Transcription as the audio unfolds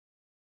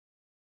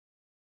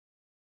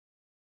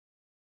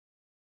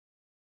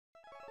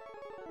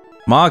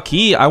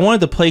Maki, I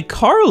wanted to play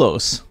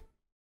Carlos.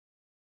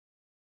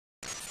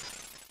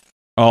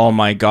 Oh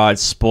my god,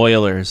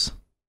 spoilers.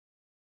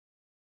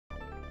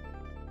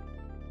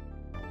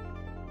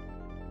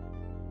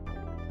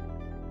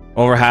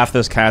 Over half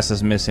this cast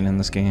is missing in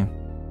this game.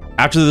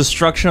 After the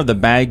destruction of the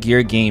Mad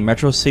Gear game,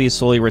 Metro City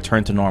slowly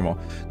returned to normal.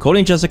 Cody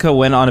and Jessica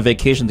went on a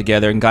vacation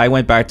together, and Guy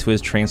went back to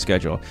his train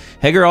schedule.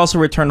 Haggar also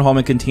returned home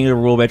and continued to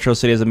rule Metro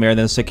City as a mayor,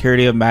 then the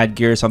security of Mad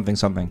Gear something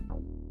something.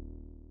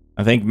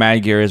 I think Mad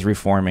Gear is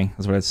reforming,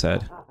 that's what it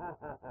said.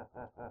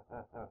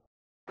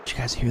 Did you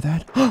guys hear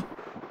that?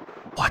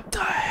 What the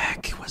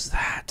heck was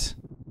that?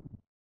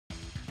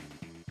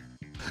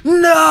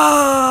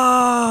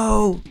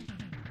 No!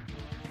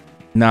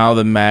 Now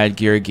the Mad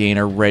Gear gang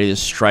are ready to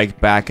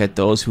strike back at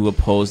those who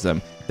oppose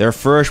them. Their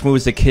first move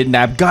is to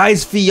kidnap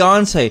Guy's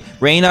fiancée,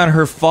 rain on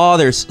her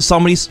father,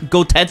 somebody's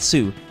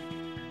Gotetsu.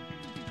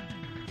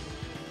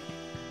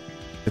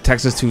 The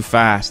text is too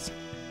fast.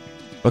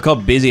 Look how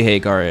busy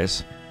Haggar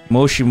is.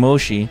 Moshi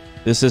Moshi,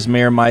 this is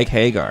Mayor Mike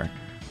Haggar.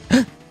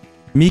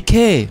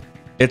 Miki,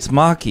 it's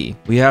Maki.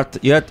 We have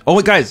to, oh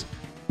wait, guys,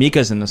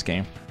 Mika's in this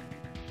game.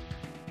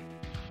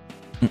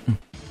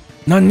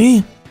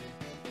 Nani?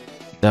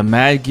 The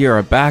Mad Gear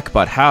are back,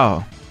 but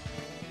how?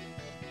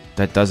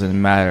 That doesn't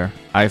matter.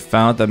 I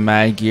found the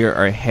Mad Gear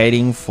are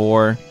heading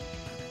for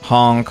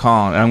Hong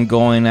Kong. I'm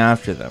going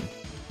after them.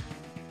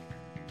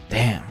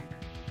 Damn.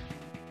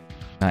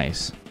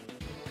 Nice.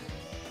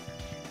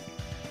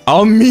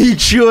 I'll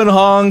meet you in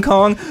Hong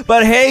Kong.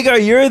 But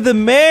Haggar, you're the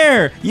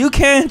mayor. You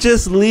can't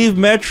just leave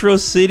Metro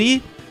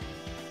City.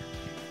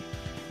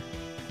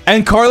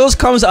 And Carlos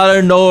comes out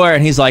of nowhere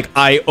and he's like,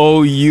 I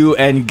owe you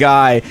and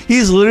Guy.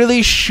 He's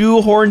literally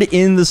shoehorned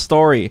in the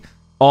story.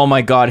 Oh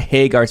my god,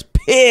 Haggar's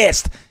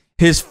pissed.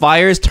 His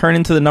fires turn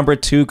into the number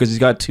 2 because he's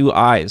got 2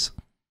 eyes.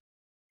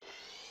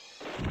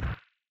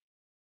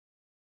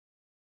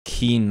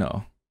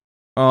 Kino.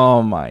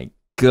 Oh my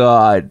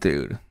god,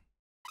 dude.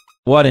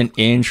 What an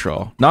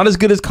intro. Not as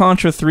good as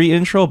Contra 3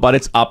 intro, but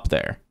it's up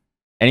there.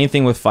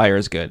 Anything with fire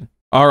is good.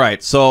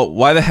 Alright, so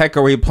why the heck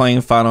are we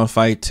playing Final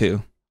Fight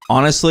 2?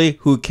 Honestly,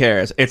 who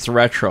cares? It's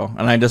retro,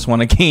 and I just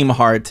want to game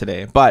hard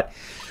today. But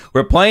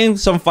we're playing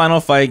some Final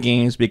Fight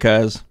games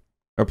because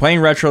we're playing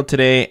retro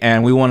today,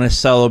 and we want to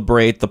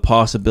celebrate the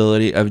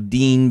possibility of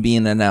Dean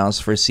being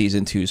announced for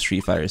Season 2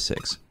 Street Fighter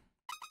 6.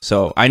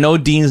 So, I know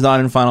Dean's not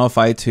in Final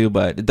Fight 2,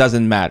 but it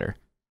doesn't matter.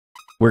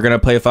 We're going to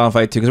play Final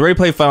Fight 2, because we already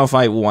played Final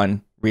Fight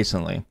 1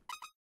 recently.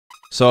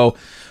 So,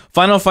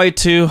 Final Fight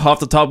 2, off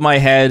the top of my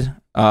head,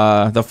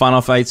 the Final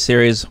Fight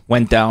series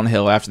went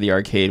downhill after the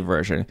arcade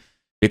version.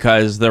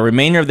 Because the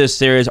remainder of this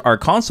series are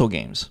console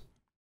games.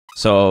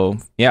 So,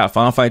 yeah,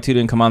 Final Fight 2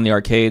 didn't come on the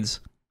arcades.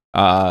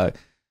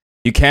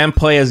 You can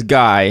play as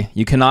Guy.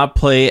 You cannot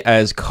play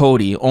as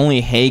Cody.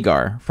 Only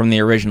Haggar from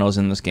the originals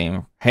in this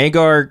game.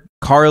 Haggar,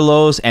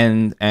 Carlos,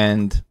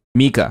 and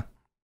Mika.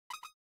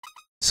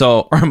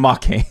 So, or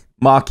Maki.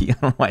 Maki. I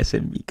don't know why I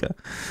said Mika.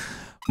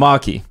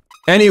 Maki.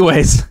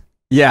 Anyways,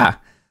 yeah.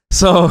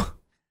 So,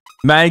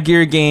 Mad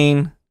Gear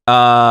game.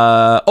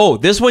 Oh,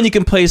 this one you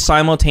can play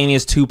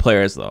simultaneous 2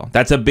 players though.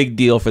 That's a big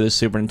deal for the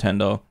Super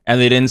Nintendo,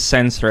 and they didn't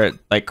censor it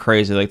like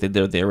crazy like they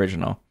did with the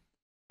original.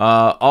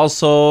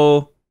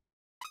 Also,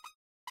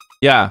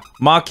 yeah,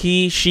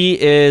 Maki,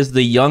 she is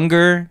the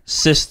younger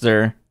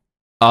sister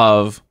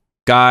of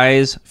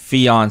Guy's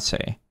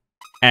fiance,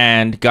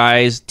 and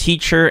Guy's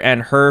teacher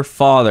and her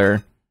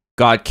father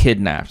got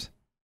kidnapped,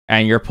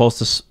 and you're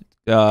supposed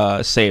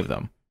to save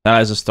them. That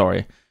is the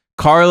story.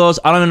 Carlos,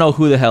 I don't even know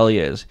who the hell he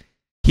is.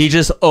 He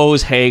just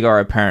owes Haggar,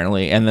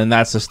 apparently, and then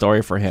that's the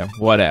story for him.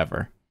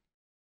 Whatever.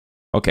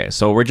 Okay,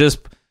 so we're just...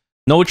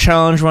 No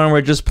challenge run, we're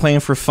just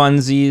playing for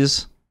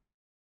funsies.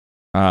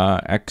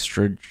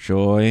 Extra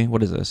joy.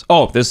 What is this?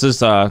 Oh, this is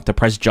to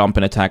press jump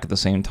and attack at the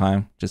same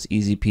time. Just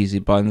easy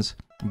peasy buttons.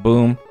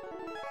 Boom.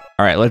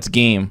 Alright, let's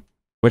game.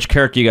 Which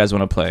character you guys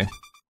want to play?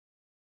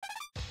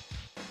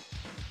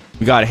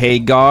 We got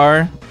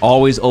Haggar.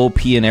 Always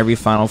OP in every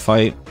final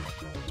fight.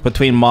 It's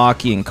between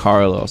Maki and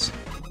Carlos.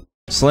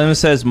 Slim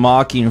says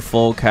Maki in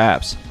full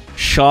caps.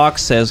 Shock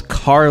says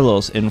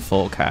Carlos in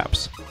full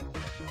caps.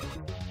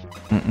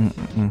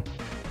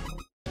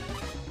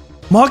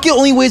 Maki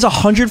only weighs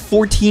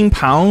 114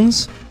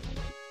 pounds?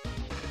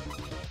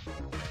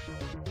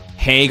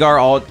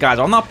 Haggar, guys,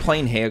 I'm not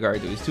playing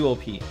Haggar, dude. He's too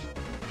OP.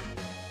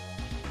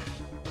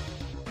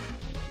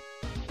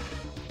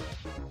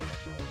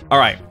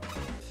 Alright.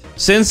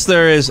 Since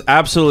there is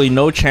absolutely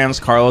no chance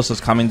Carlos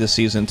is coming to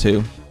Season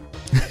 2,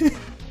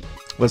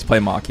 let's play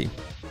Maki.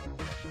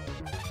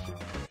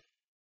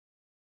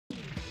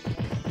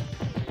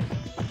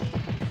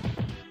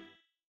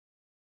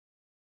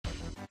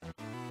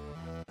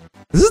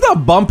 This is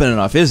not bumping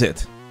enough, is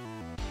it?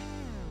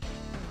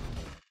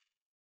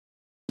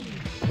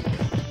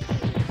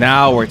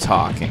 Now we're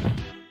talking.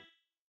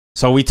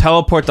 So we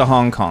teleport to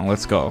Hong Kong.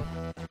 Let's go.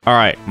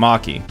 Alright,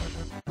 Maki.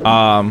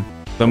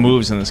 The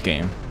moves in this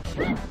game.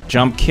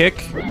 Jump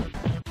kick.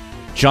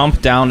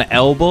 Jump down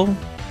elbow.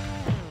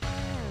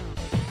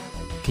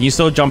 Can you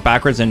still jump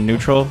backwards in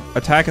neutral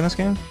attack in this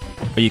game?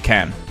 But you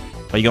can.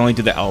 But you can only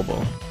do the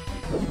elbow.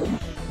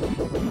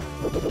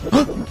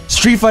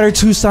 Street Fighter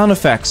 2 sound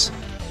effects.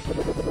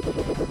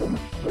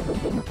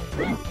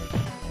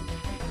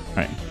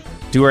 Alright.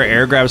 Do our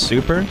air grab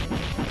super.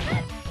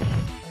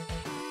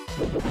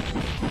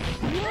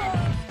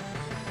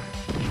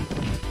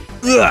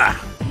 Ugh.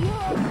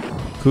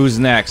 Who's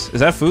next? Is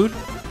that food?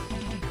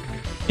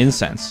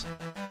 Incense.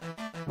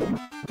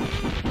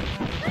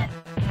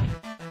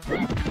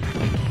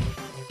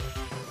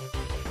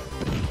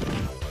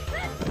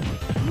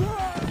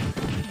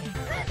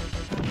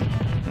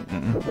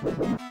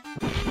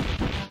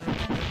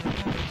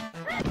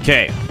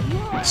 Okay,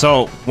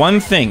 so one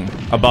thing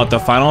about the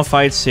Final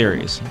Fight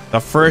series, the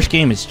first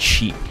game is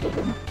cheap,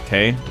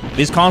 okay?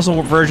 These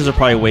console versions are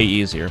probably way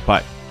easier,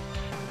 but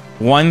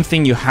one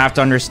thing you have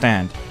to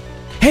understand.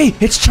 Hey,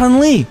 it's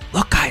Chun-Li!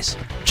 Look, guys,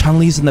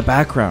 Chun-Li's in the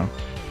background.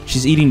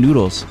 She's eating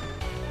noodles.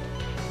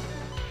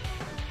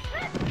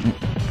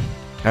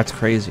 That's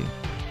crazy.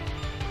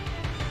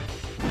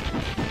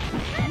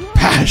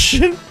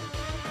 Passion?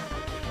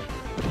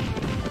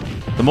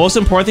 The most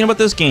important thing about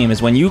this game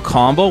is when you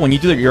combo, when you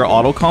do your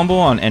auto combo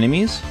on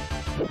enemies,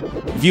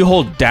 if you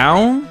hold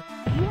down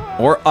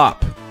or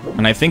up,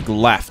 and I think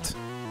left,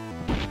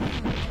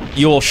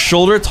 you will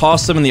shoulder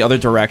toss them in the other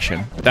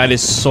direction. That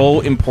is so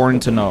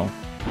important to know.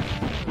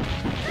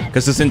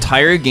 Because this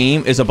entire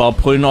game is about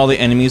putting all the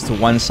enemies to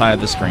one side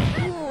of the screen.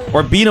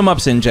 Or beat 'em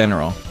ups in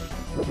general.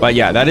 But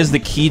yeah, that is the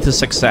key to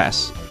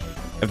success.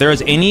 If there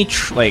is any,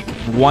 like,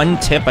 one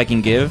tip I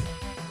can give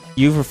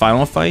you for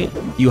Final Fight,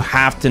 you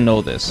have to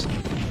know this,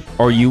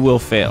 or you will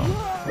fail.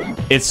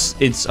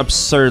 It's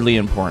absurdly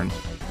important.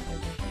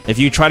 If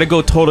you try to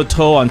go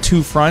toe-to-toe on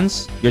two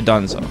fronts, you're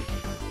done so.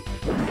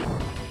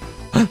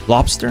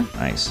 Lobster?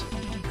 Nice.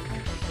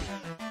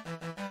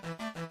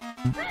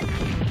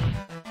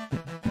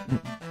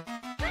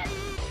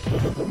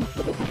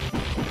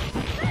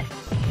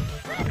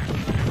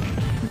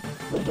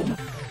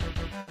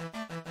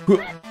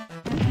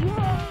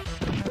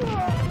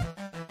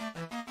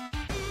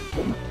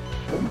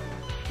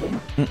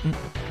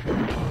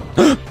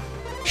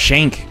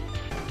 Shank.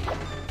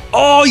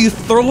 Oh, you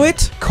throw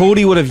it?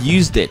 Cody would have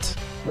used it.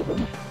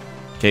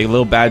 Okay,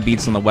 little bad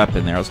beats on the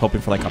weapon there. I was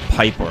hoping for like a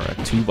pipe or a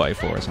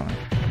 2x4 or something.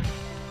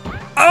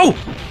 Oh!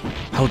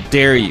 How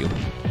dare you?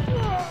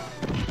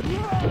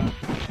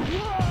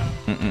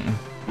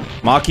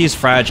 Maki is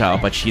fragile,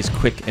 but she's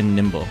quick and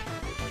nimble.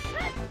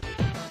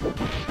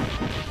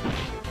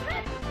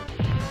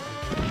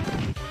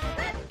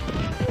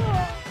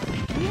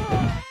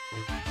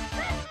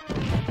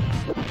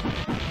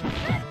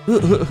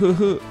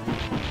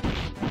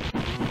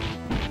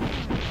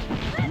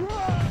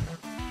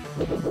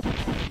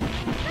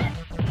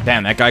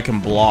 Damn, that guy can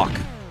block.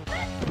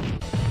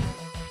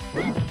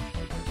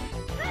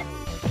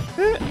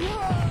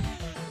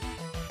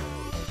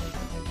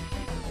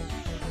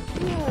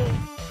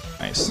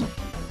 Nice.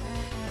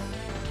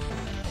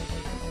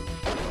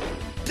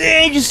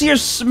 Dang, you see her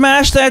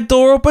smash that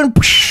door open?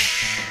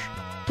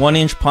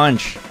 1-inch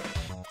punch.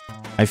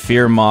 I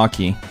fear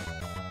Maki.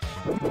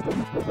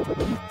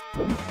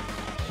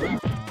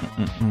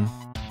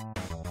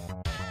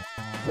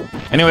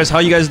 Anyways, how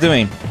you guys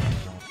doing?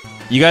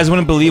 You guys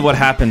wouldn't believe what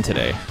happened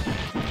today.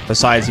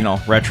 Besides, you know,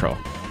 retro.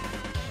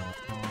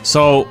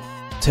 So,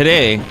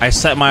 today, I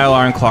set my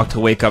alarm clock to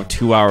wake up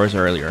 2 hours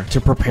earlier to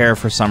prepare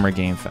for Summer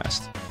Game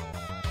Fest.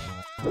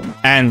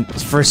 And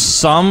for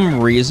some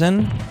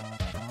reason,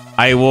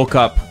 I woke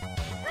up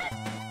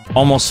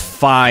almost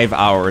 5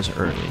 hours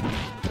early.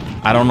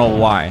 I don't know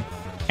why.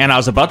 And I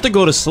was about to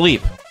go to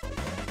sleep.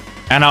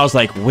 And I was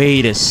like,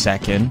 wait a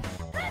second.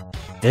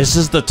 This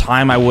is the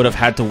time I would have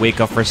had to wake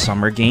up for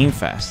Summer Game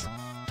Fest.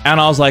 And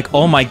I was like,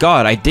 oh my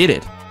god, I did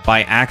it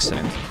by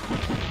accident.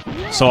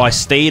 So I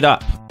stayed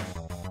up.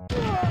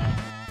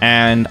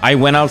 And I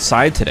went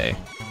outside today.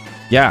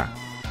 Yeah.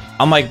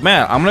 I'm like,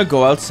 man, I'm gonna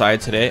go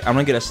outside today. I'm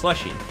gonna get a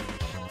slushie.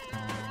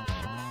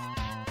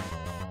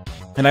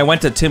 And I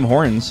went to Tim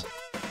Hortons.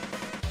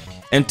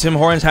 And Tim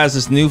Hortons has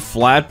this new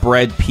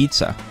flatbread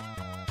pizza.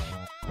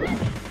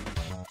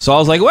 So I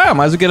was like, wow,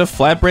 might as well get a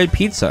flatbread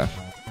pizza.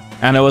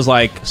 And it was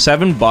like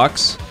 $7,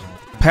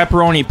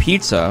 pepperoni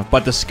pizza.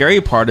 But the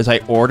scary part is I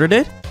ordered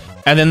it.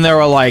 And then they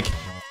were like,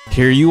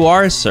 here you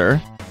are,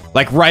 sir.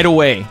 Like right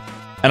away.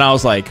 And I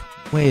was like,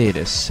 wait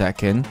a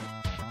second.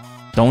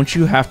 Don't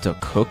you have to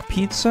cook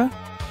pizza?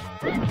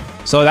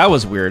 So that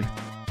was weird.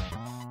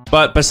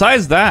 But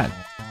besides that,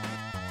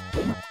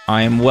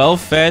 I am well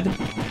fed.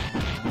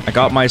 I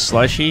got my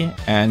slushie.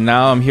 And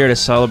now I'm here to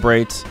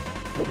celebrate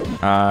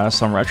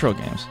some retro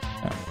games.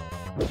 Yeah.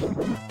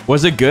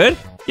 Was it good?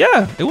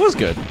 Yeah, it was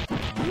good.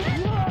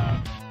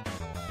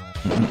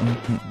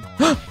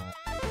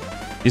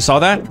 You saw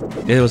that?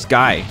 It was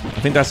Guy. I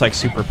think that's like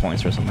super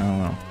points or something. I don't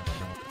know.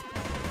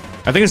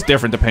 I think it's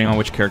different depending on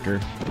which character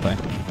you play.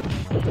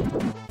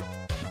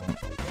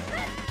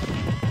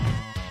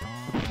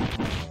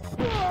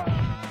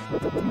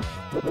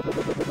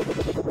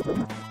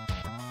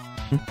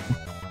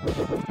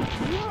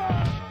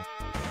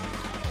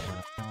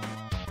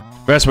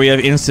 Best where you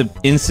have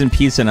instant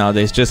pizza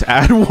nowadays. Just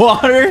add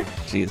water.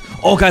 Jeez.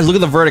 Oh, guys, look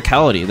at the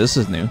verticality. This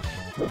is new.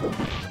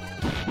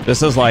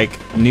 This is like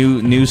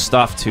new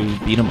stuff to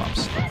beat 'em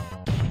ups.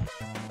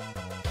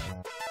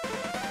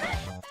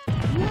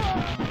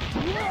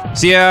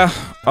 So yeah,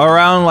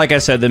 around, like I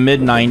said, the mid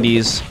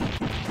 90s,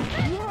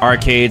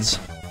 arcades,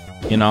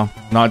 you know,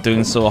 not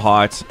doing so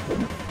hot.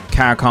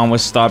 Capcom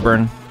was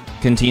stubborn,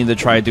 continued to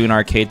try doing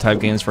arcade type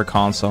games for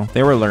console.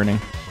 They were learning.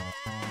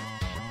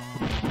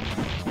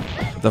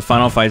 The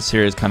Final Fight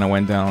series kind of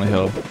went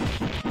downhill.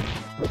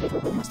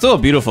 Still a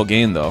beautiful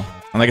game though.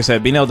 And like I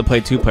said, being able to play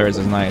 2 players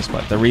is nice,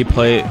 but the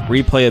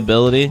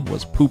replayability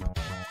was poop.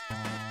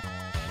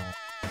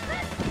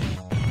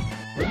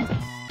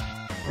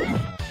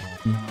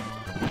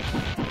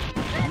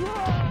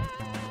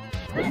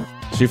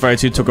 Street Fighter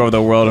 2 took over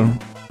the world.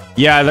 And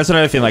yeah, that's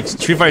another thing. Like,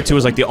 Street Fighter 2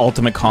 was like the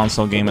ultimate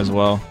console game as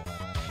well.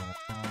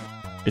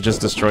 It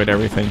just destroyed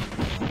everything.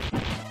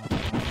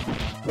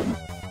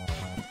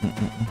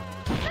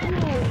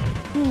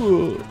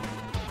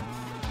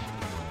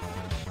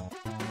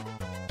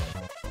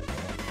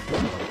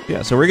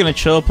 Yeah, so we're gonna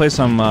chill, play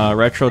some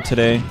retro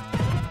today.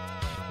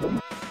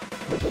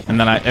 And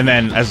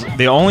then as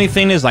the only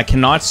thing is I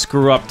cannot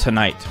screw up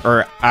tonight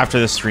or after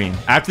the stream.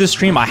 After the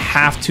stream, I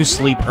have to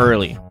sleep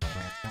early.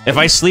 If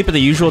I sleep at the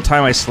usual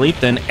time I sleep,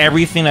 then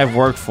everything I've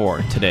worked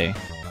for today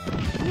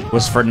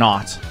was for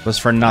naught, was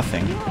for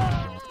nothing.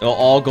 It'll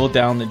all go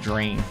down the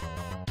drain.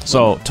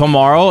 So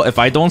tomorrow, if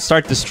I don't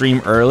start the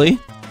stream early,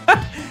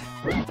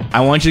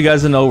 I want you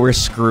guys to know we're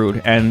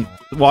screwed. And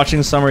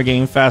watching Summer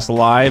Game Fest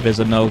live is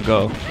a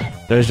no-go.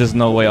 There's just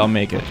no way I'll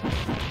make it.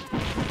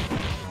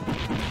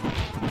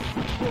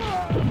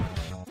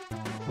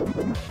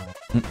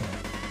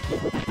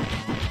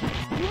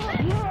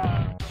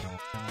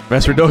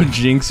 Rester, don't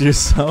jinx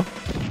yourself.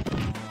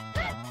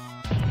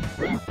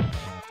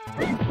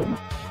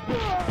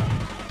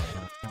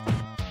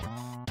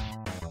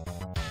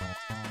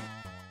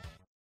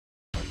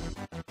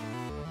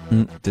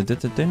 What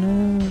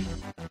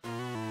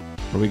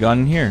do we got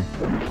in here?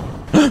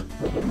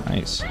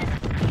 Nice.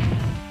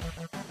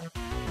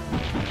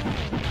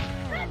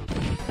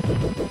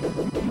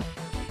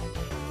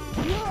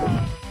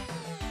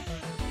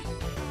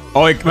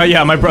 Oh,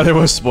 yeah, my brother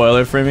will spoil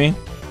it for me.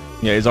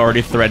 Yeah, he's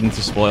already threatened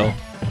to spoil.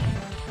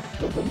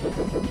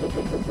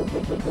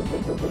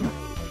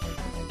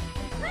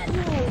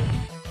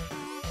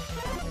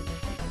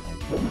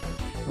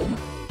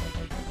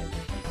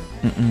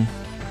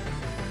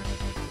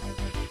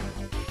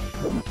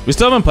 We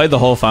still haven't played the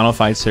whole Final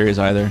Fight series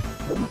either.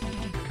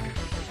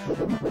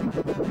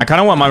 I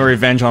kind of want my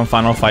revenge on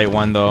Final Fight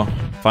 1 though.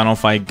 Final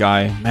Fight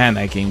Guy. Man,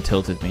 that game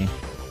tilted me.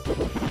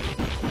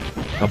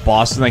 The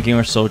bosses in that game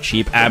are so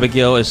cheap.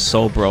 Abigail is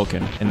so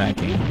broken in that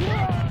game.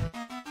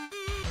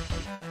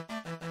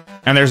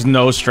 And there's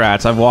no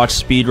strats. I've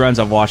watched speedruns,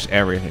 I've watched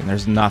everything.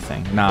 There's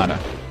nothing. Nada.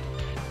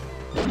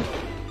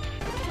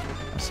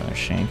 That's not a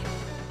shank.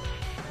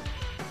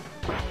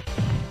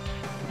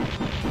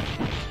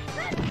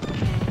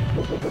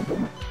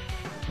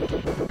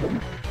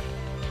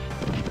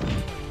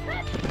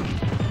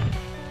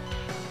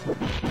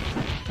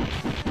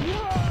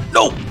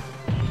 No!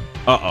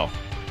 Uh-oh.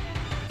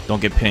 Don't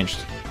get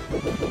pinched.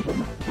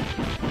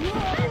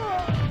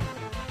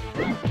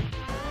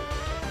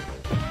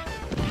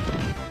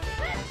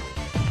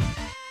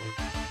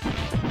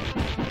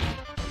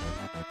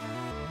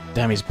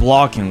 Damn, he's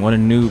blocking. What a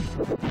noob.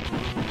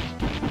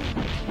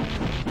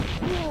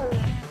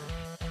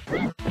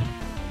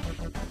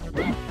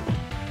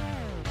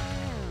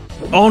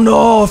 Oh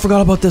no, I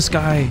forgot about this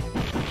guy.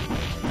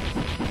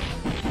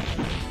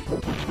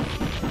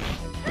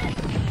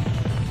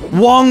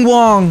 Wong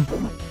Wong.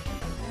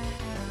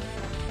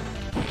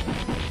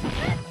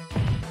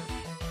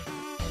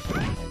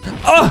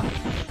 Ah!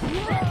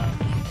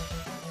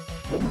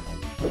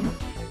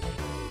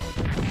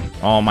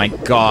 Oh my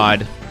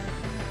god.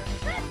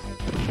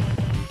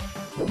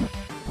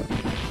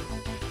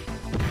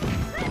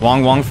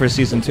 Wong Wong for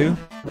season 2?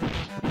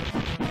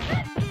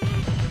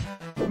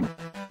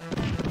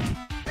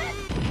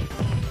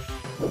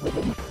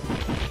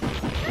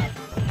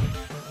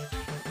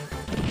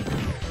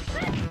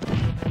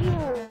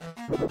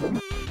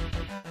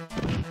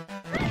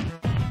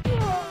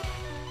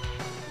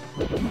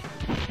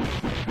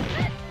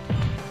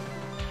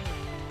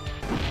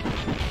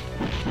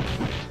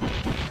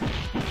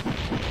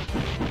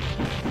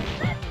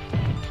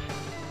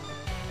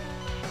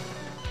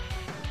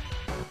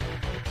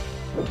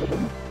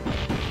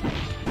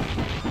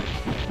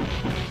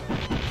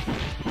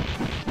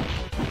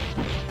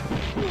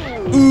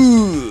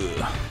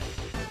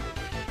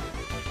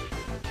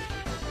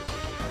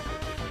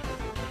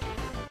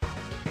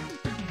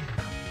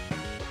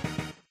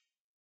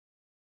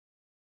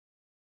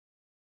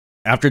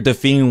 After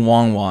defeating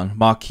Wong Wong,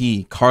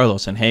 Maki,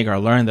 Carlos, and Haggar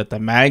learned that the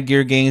Mad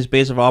Gear Games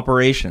base of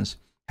operations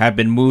had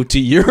been moved to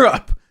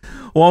Europe.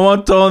 Wong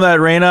Wong told that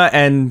Reina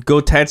and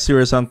Gotetsu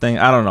or something.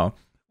 I don't know.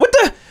 What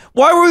the?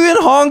 Why were we in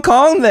Hong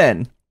Kong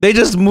then? They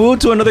just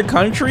moved to another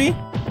country?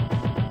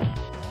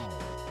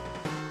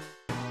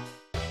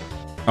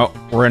 Oh,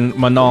 we're in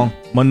Manon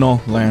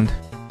land.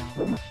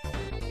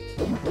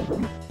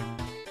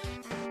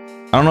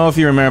 I don't know if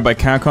you remember, but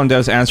Capcom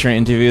devs answered in an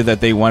interview that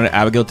they wanted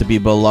Abigail to be a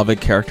beloved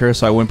character,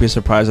 so I wouldn't be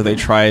surprised if they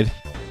tried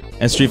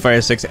in Street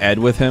Fighter 6 Ed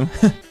with him.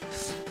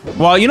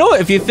 Well, you know,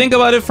 if you think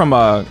about it from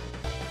a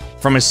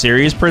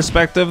series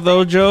perspective,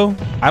 though, Joe,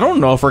 I don't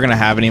know if we're gonna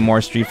have any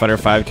more Street Fighter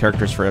 5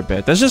 characters for a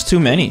bit. That's just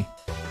too many.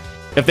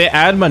 If they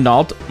add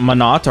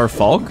Manat or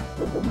Falk,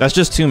 that's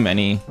just too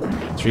many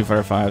Street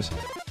Fighter 5s.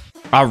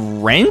 A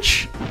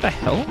wrench? What the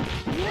hell?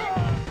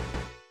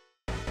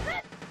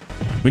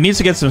 We need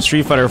to get some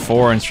Street Fighter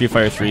 4 and Street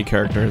Fighter 3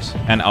 characters,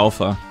 and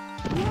Alpha.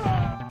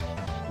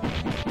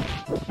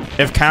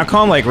 If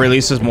Capcom, like,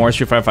 releases more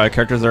Street Fighter 5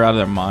 characters, they're out of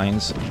their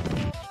minds.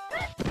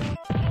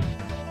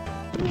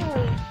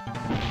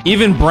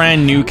 Even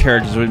brand new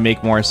characters would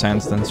make more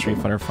sense than Street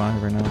Fighter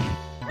 5 right now.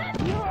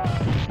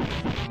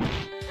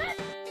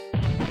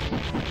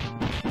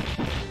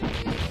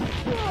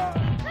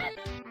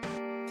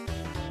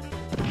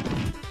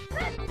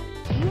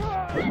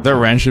 The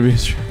wrench should be...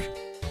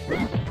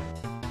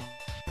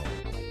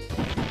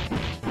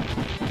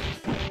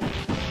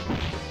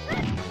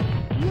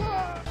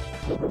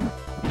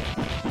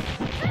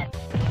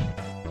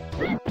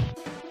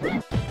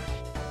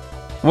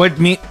 What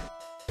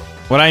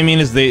I mean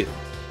is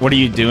what are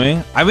you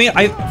doing? I mean,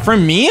 for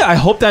me, I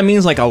hope that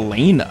means like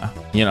Elena,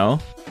 you know?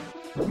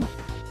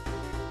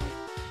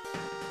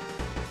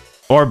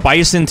 Or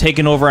Bison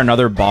taking over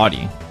another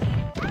body.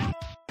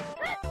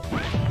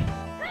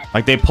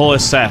 Like they pull a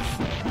Seth.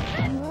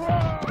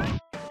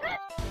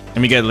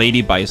 And we get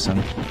Lady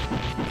Bison.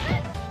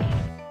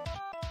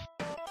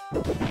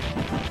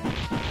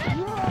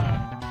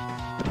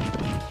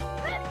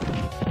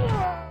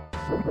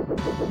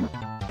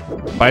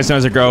 Bison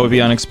as a girl would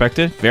be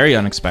unexpected? Very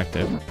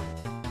unexpected.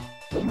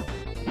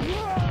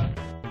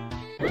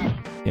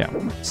 Yeah.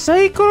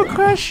 Psycho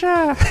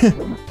Crusher!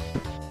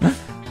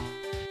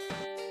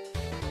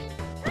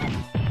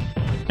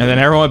 And then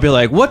everyone would be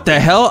like, what the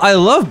hell? I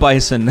love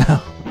Bison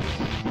now.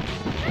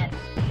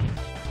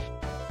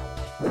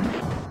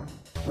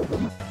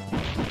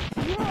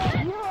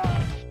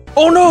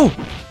 Oh no!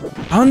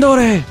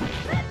 Andore!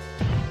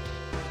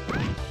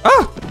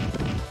 Ah!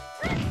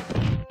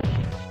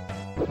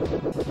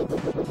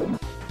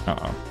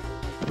 Uh-oh.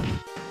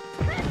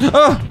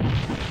 Ah!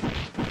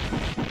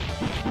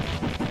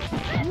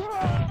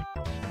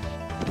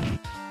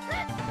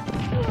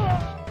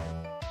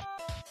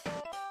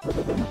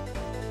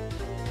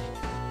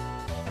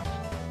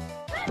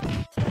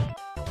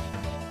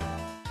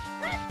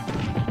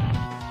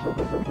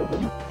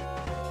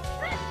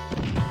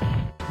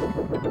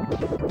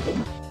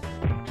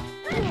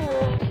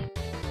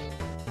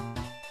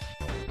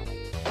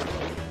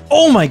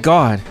 Oh my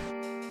god!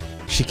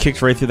 She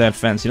kicked right through that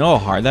fence. You know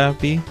how hard that would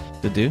be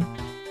to do?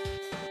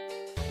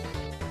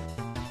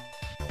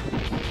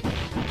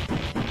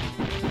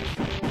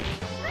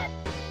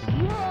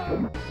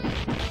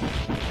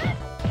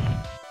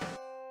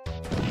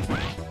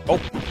 Oh!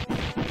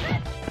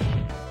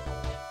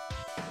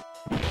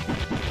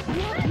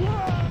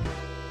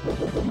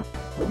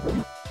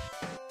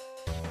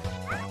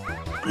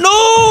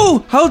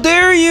 No! How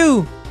dare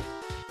you!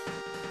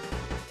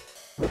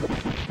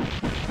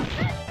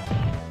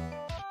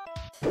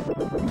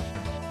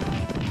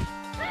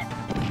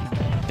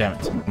 Damn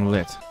it, I'm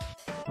lit.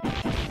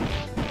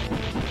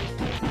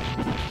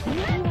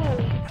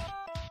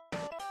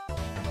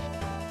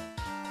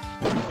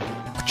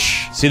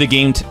 See, the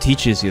game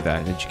teaches you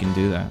that you can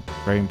do that.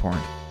 Very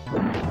important.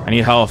 I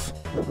need health.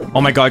 Oh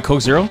my god,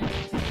 Coke Zero?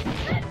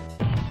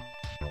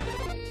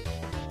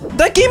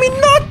 That gave me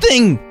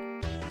nothing!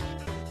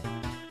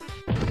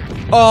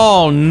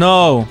 Oh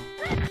no!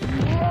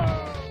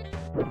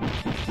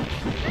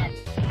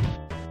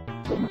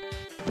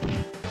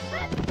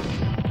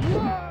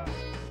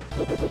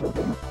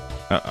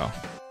 Uh-oh.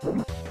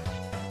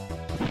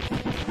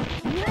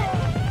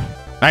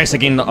 Nice, I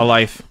gained a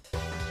life.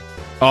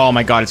 Oh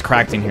my god, it's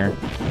cracked in here.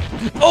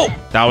 Oh!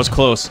 That was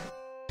close.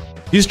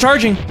 He's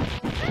charging!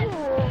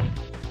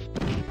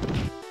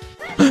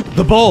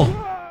 The bull!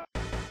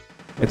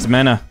 It's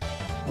Mena.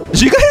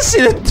 Did you guys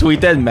see the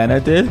tweet that Mena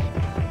did?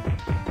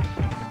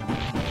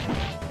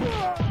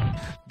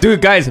 Dude,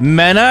 guys,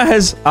 Mena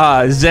has,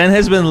 Zen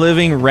has been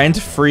living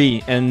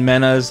rent-free in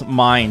Mena's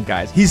mind,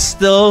 guys. He's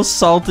still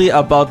salty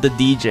about the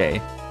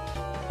DJ.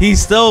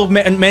 He's still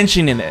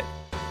mentioning it.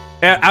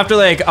 After,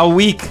 like, a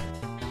week.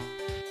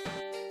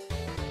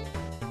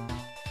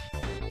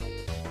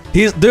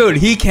 Dude,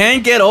 he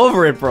can't get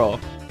over it, bro.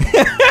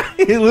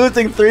 He's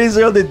losing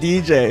 3-0 to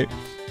DJ.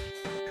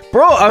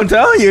 Bro, I'm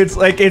telling you,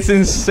 it's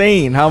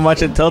insane how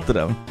much it tilted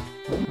him.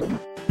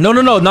 No,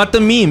 not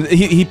the meme.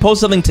 He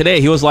posted something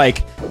today. He was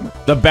like,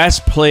 the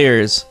best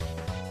players,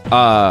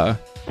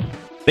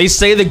 they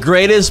say the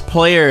greatest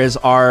players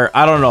are,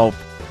 I don't know,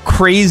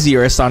 crazy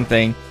or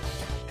something.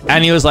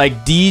 And he was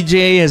like,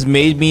 DJ has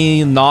made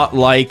me not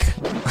like,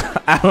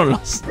 I don't know,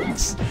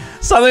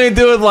 something to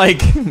do with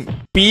like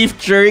beef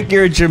jerky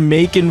or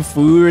Jamaican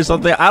food or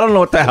something. I don't know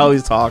what the hell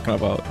he's talking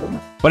about.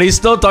 But he's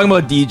still talking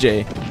about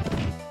DJ.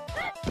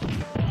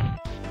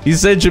 He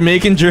said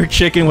Jamaican jerk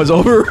chicken was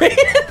overrated.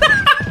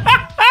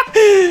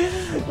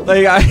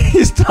 Like,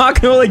 he's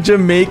talking about like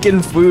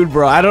Jamaican food,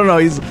 bro. I don't know.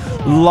 He's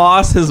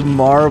lost his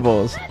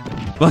marbles.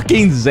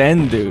 Fucking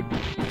Zen, dude.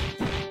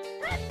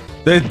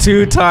 The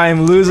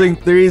 2-time losing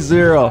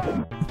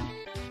 3-0.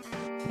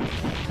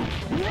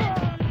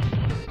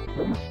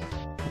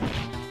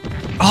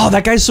 Oh,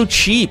 that guy's so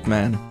cheap,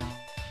 man.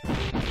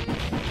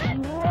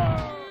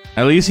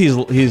 At least he's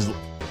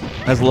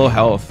has low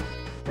health.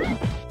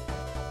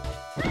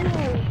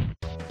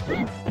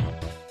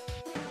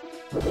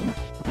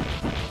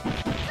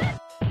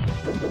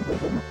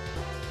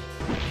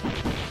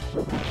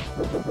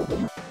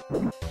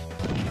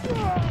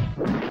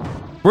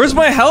 Where's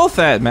my health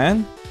at,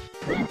 man?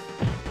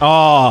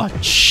 Oh,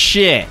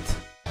 shit.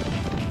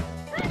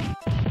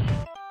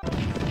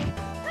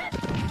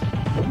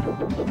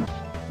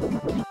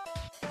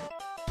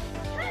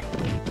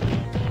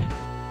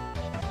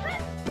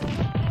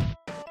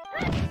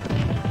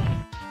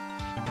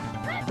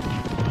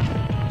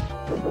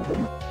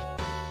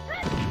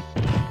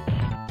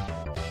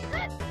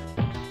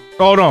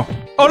 Oh no!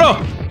 Oh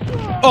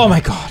no! Oh my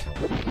god!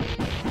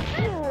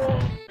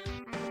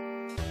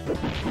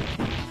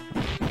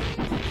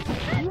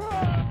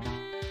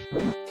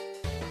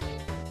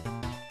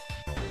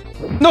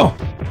 No!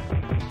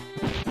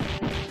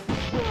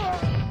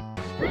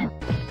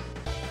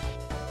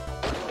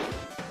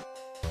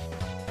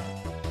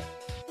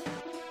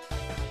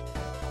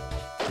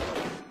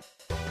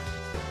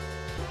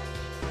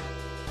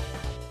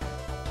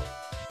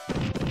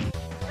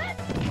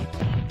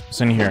 What's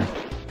in here?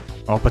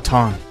 Oh,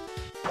 baton.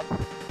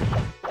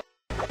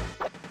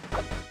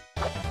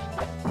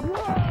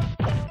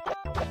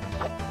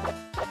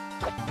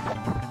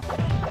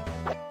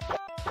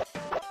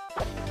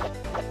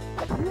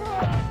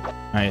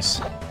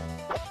 Nice.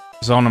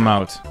 Zone him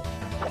out.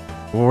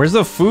 Well, where's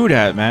the food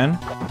at, man?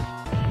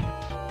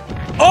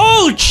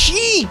 Oh,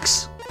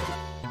 cheeks!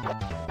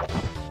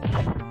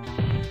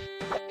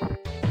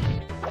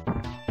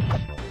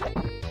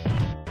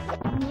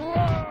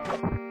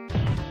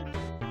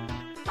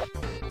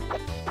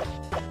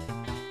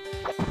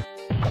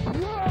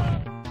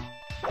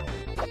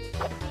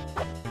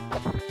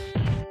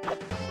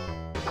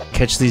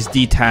 Catch these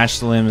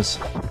detached limbs.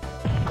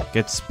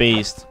 Get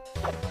spaced.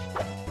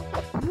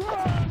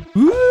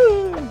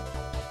 Woo!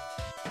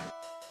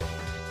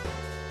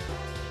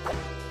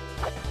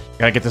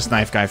 Gotta get this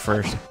knife guy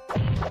first.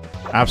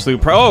 Absolute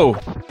pro!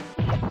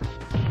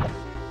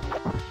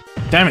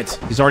 Damn it!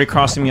 He's already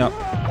crossing me up.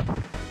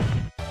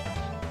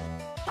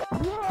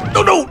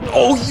 No, no!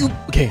 Oh, you...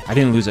 Okay, I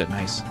didn't lose it.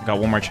 Nice. I got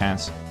one more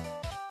chance.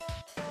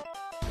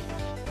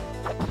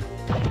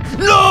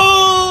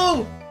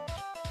 No!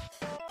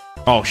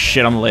 Oh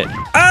shit, I'm lit.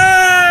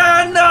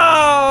 Ah,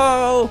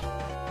 no!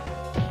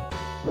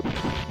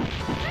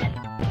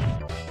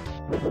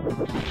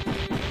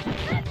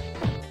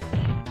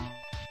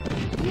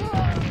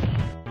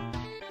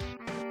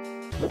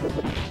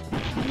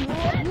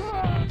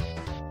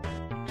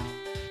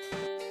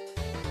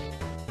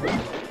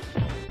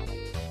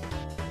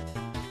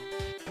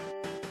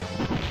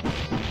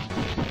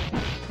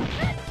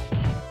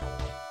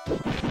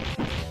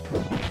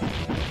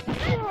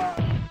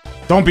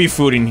 Don't be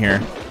food in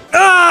here.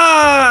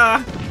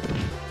 Ah!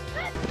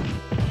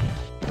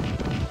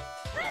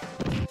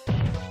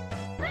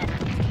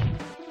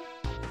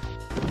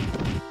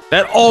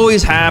 That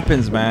always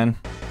happens, man.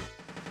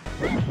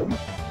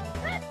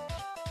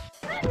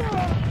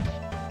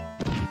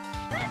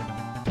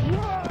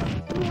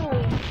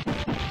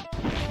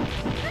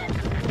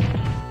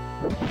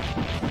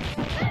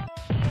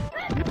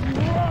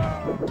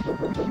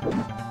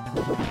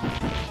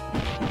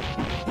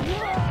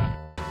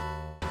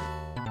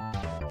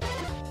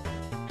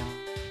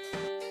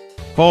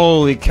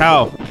 Holy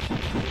cow.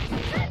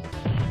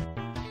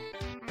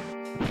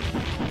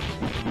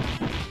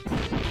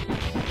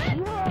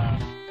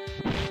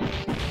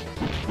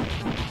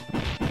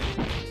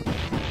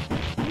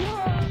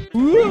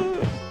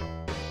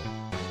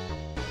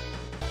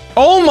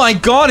 Oh my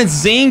god,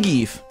 it's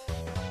Zangief.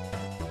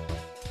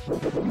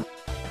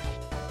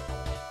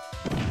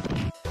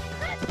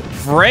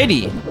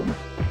 Freddy.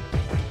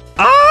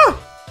 Ah!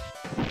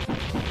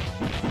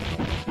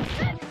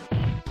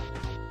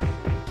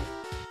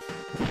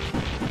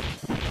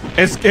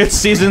 It's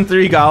season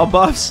 3 Gal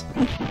buffs.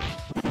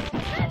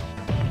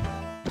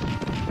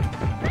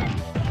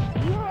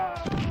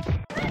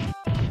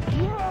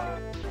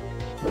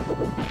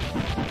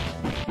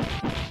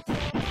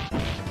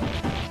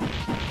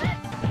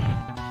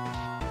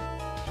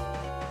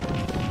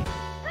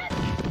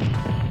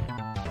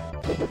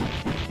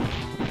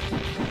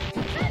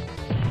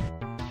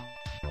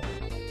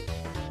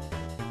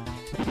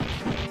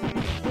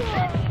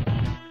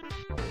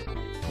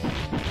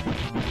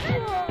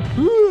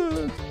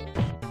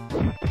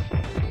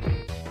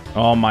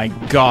 Oh my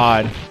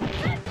god.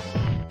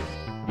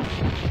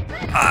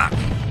 Ah.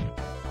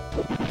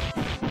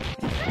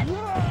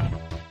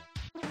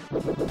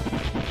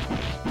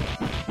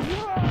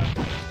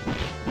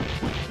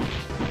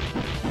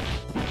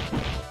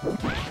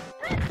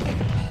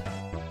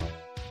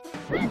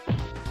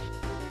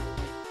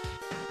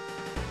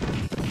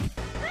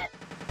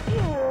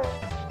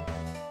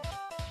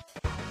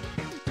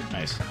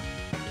 Nice.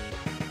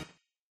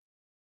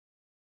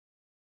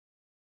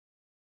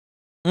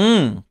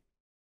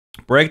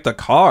 Break the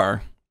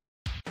car.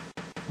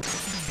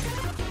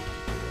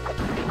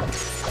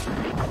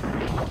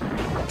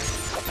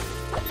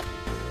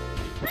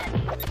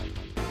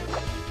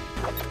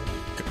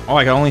 Oh,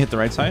 I can only hit the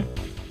right side?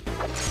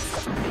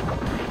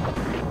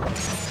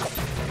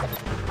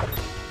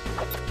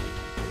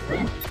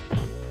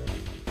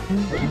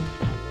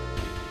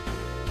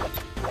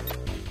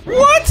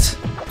 What?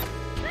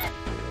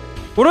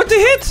 What do I have to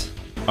hit?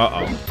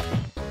 Uh-oh.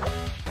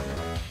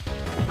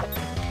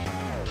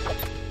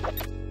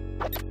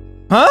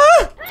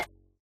 Huh?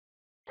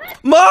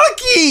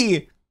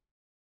 Maki!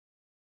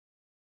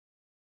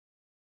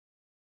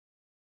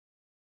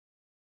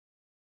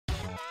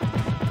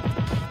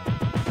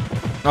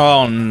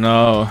 Oh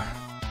no.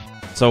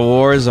 It's a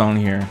war zone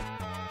here.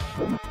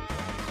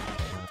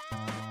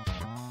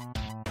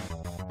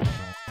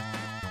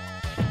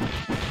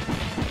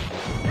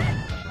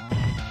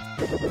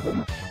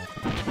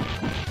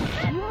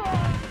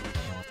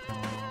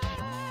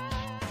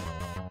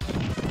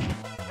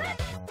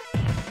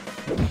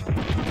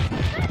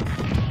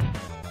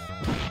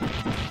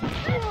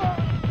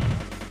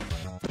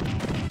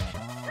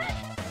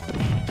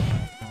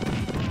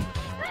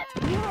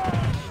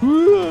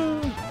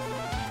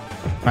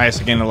 Nice,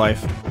 I gained a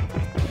life.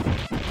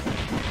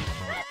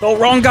 Oh,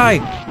 wrong guy!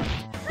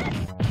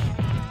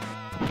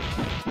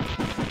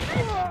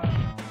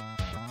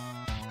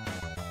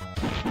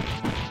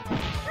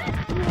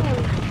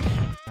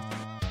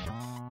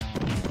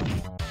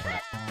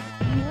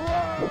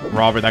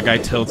 Robert, that guy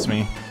tilts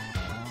me.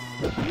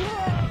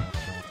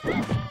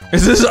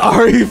 Is this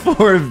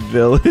RE4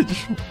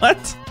 Village?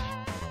 What?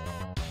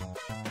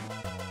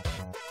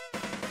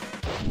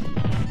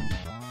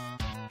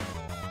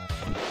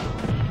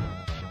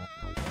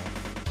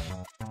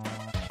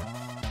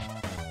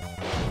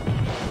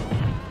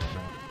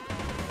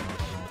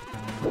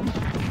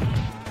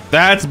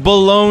 That's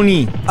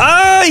baloney.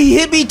 Ah, he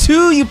hit me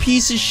too, you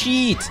piece of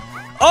shit.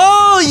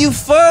 Oh, you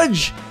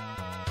fudge.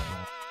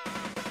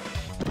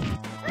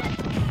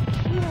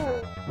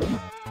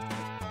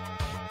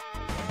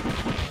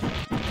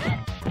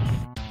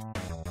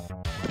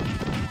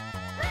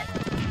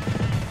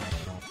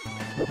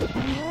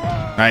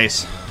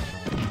 Nice.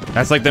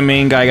 That's like the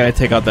main guy. I gotta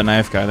take out the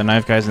knife guy. The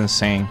knife guy's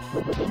insane.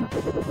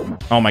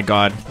 Oh my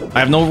god. I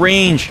have no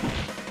range.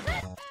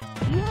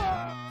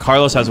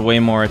 Carlos has way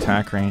more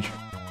attack range.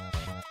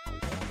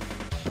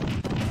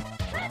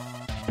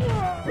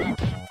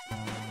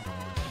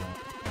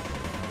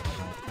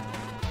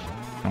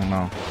 Oh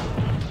no.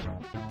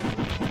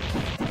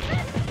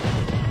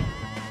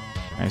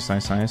 Nice,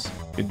 nice, nice.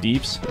 Good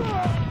deeps.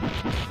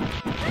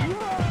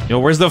 Yo,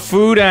 where's the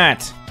food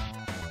at?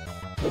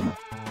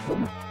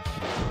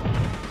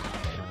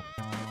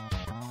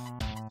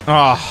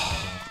 Ah.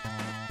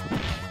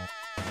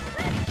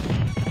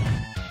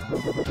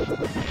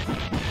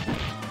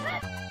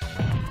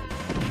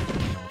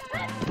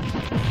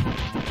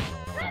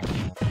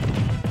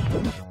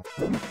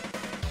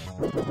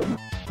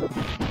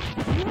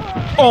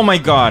 Oh my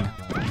god.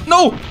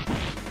 No!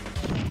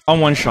 On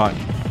one shot.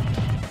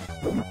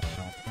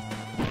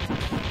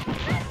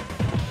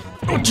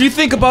 What do you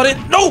think about it?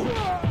 No!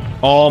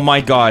 Oh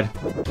my god.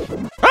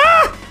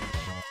 Ah!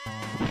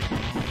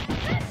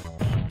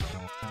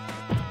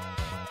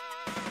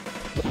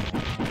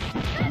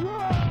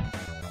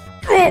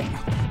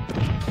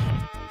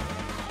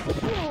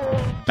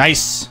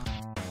 Nice.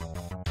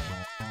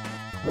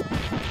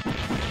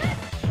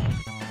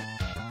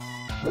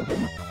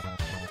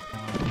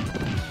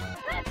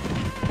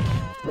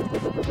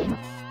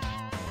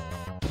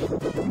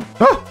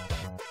 Ah!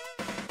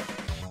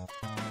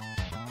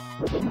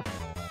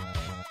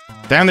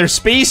 Damn, they're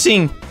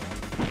spacing.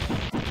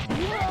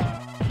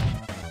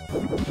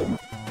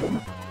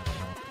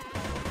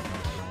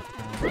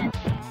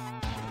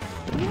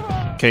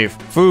 Okay,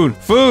 food,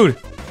 food.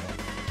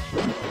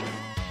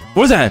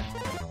 What was that?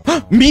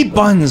 Meat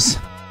buns.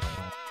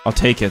 I'll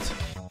take it.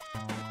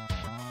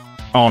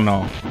 Oh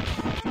no.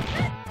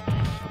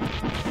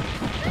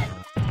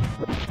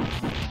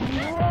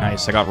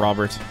 Nice, I got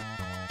Robert.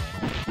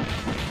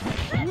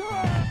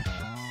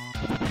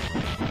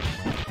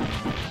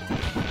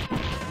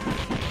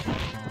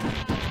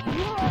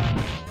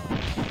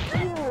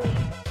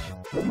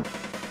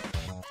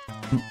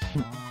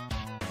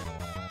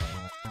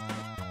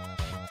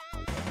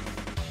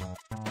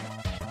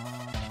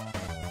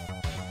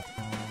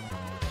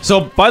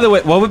 So, by the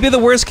way, what would be the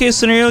worst case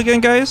scenario again,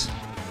 guys?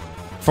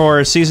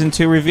 For Season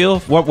 2 reveal?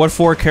 What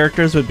 4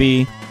 characters would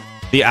be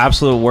the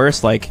absolute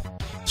worst? Like,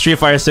 Street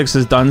Fighter 6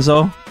 is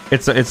donezo.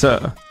 It's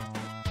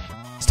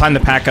time to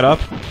pack it up.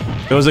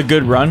 It was a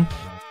good run.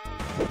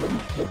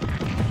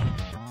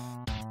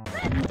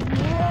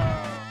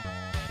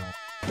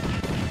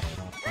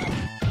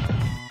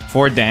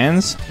 For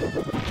Dan's?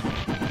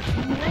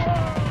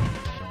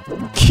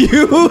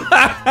 Q?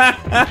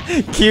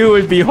 Q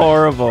would be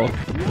horrible.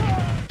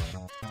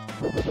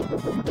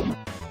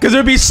 Because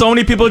there'd be so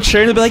many people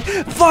cheering to be like,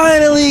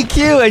 finally,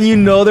 Q! And you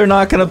know they're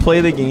not gonna play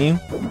the game.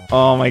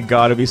 Oh my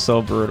god, it'd be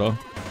so brutal.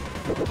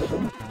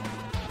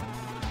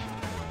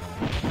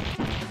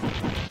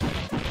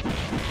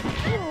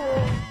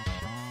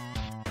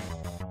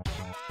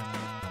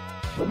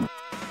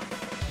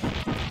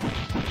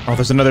 Oh,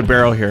 there's another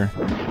barrel here.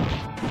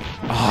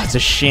 Oh, it's a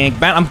shank.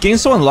 Man, I'm getting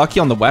so unlucky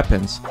on the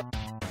weapons.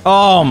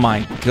 Oh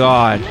my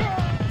god.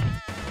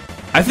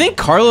 I think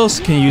Carlos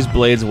can use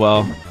blades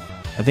well.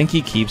 I think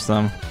he keeps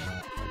them.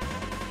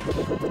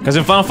 Because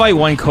in Final Fight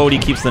 1, Cody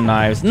keeps the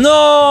knives.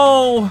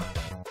 No!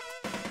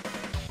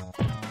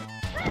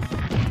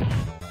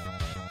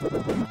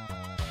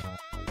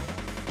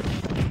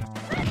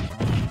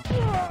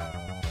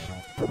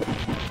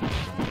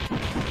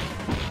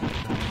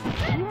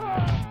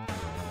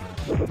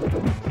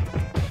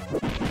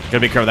 Gotta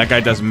be careful, that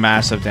guy does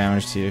massive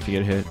damage to you if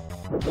you get hit.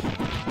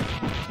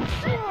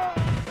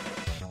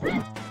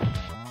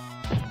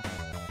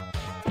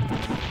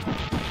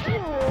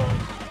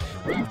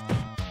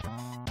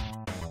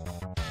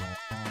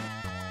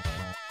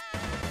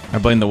 I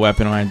blame the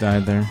weapon when I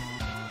died there.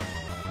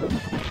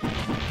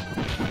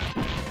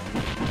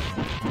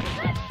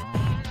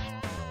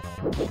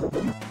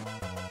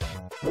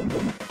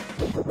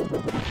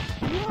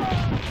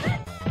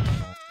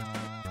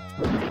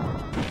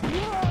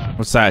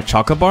 What's that,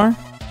 chocolate bar?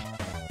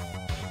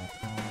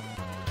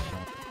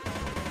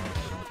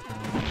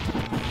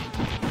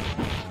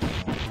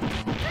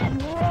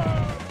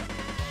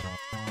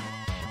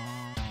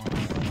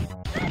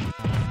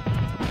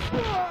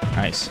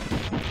 Nice.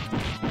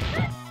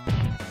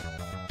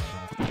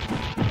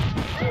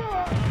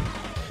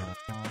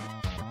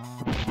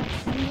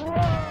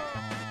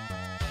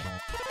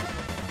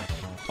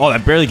 Oh,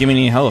 that barely gave me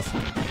any health.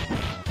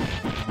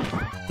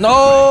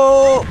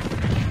 No!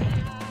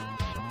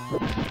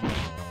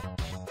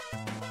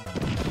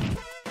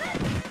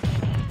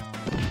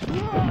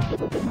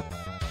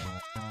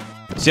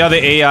 See how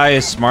the AI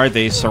is smart?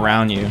 They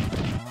surround you.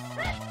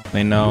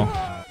 They know.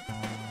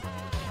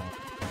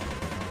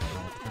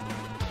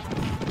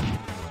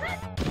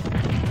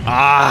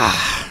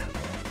 Ah!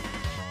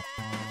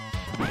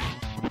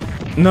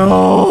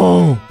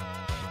 No!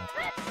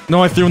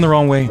 No, I threw him the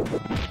wrong way.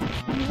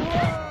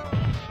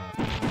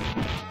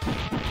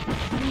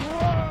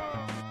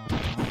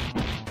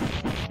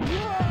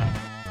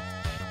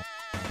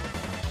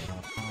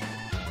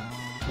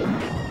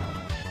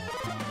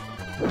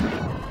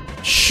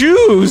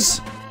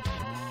 Shoes?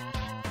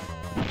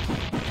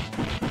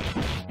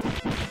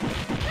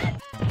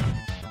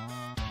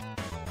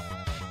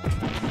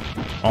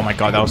 Oh my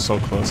god, that was so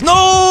close. No!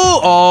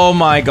 Oh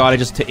my god, I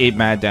just ate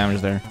mad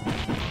damage there.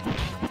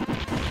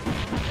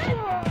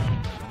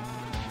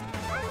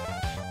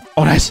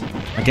 Oh, nice.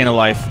 I gained a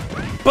life.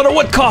 But at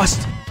what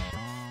cost?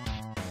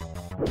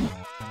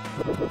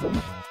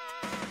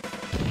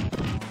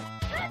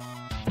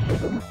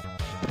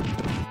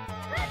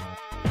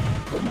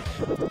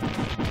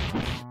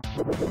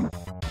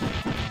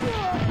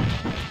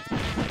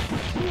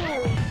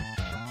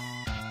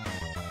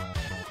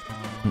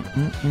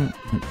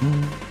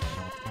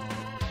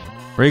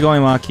 Where are you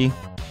going, Maki?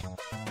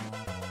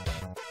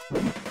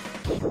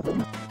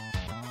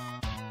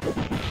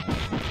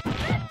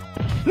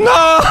 No!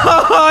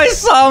 I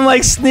saw him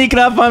like sneaking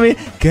up on me.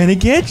 Gonna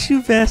get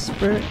you,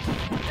 Vesper.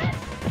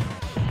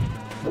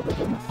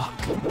 Fuck.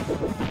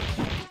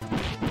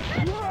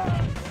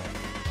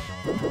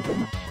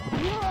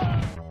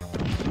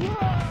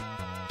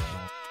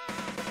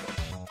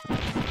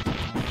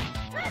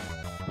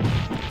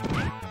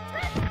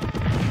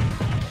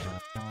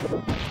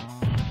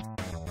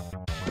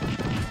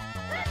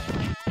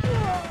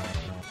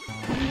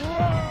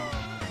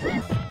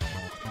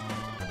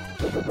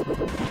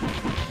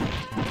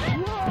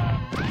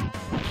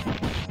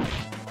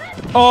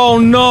 Oh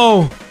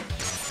no!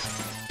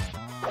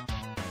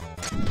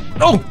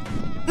 Oh!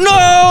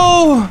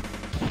 No!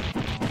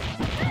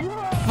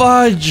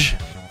 Fudge!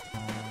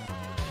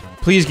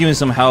 Please give me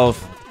some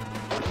health.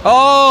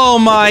 Oh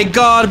my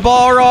god,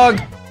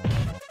 Balrog!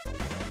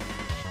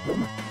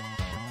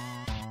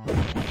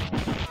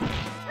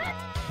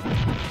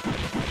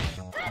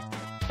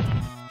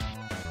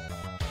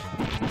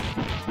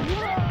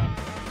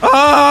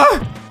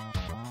 Ah!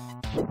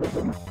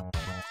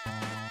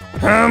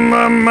 I'm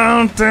a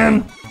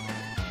mountain.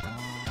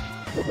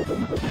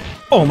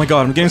 Oh my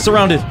god, I'm getting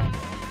surrounded.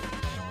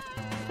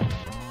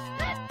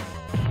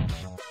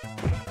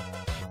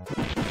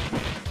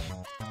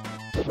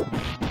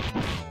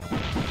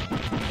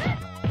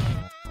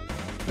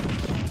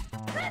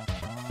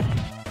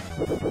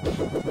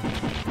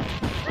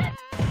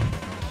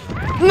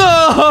 No!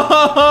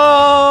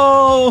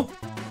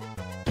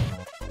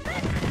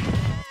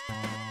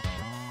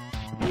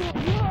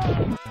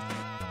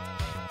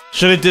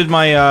 Should have did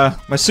my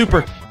my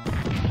super.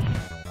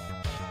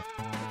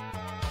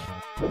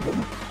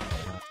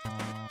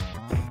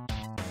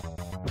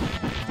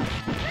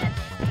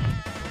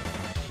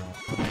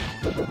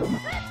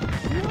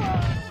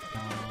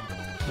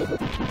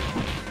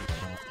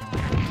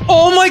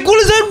 Oh my, what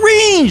is that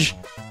range?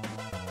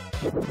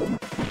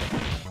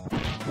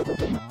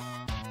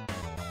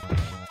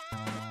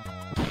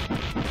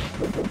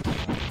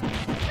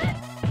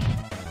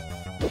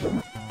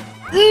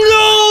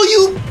 No,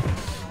 you.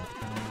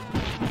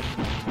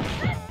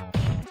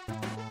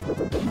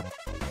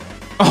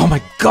 Oh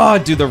my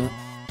god, dude, the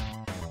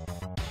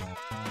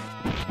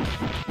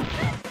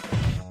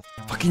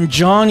fucking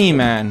Johnny,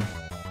 man.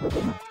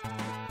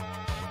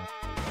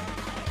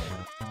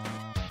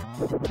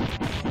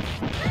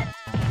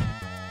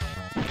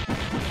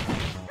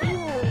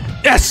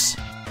 Yes!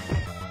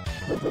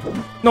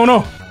 No,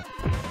 no.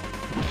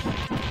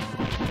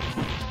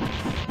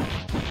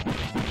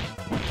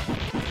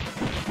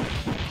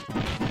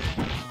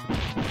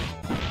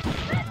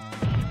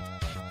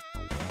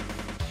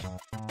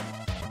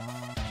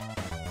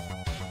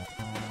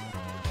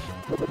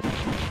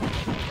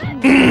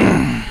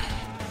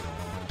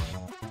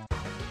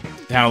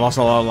 Damn, I lost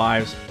a lot of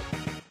lives.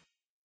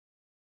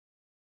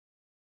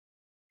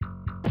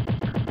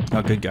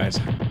 Oh, good guys.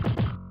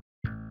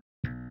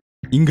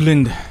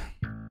 England.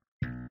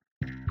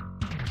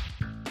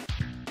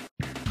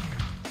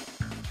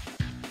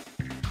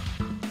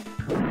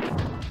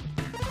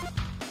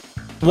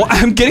 What?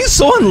 I'm getting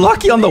so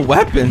unlucky on the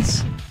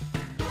weapons.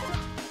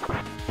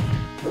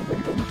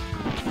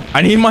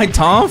 I need my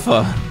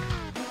Tonfa.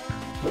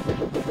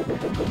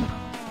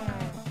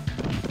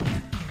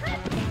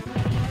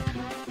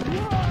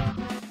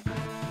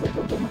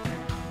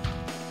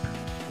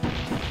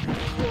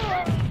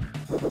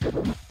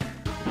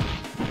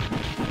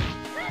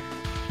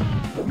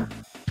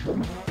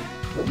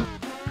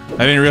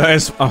 I didn't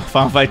realize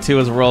Final Fight 2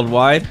 was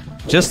worldwide,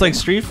 just like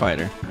Street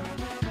Fighter.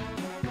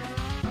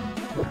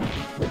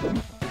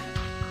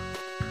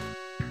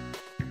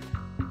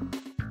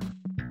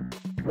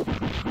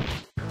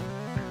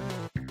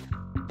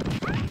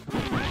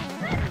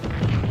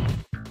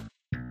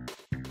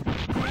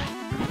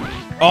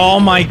 Oh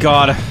my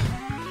god.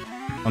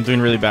 I'm doing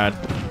really bad.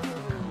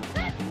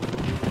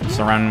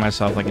 Surrounding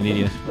myself like an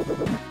idiot.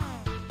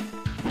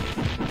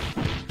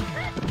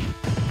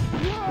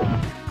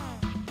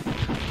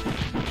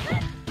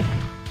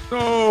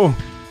 No!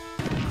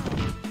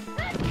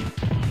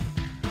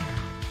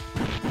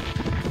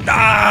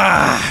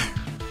 Ah!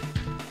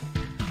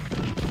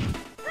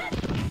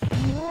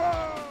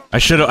 I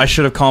should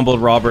have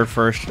comboed Robert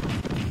first.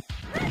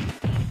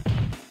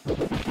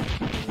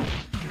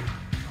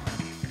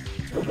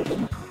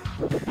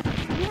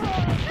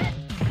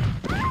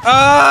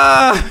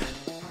 Ah!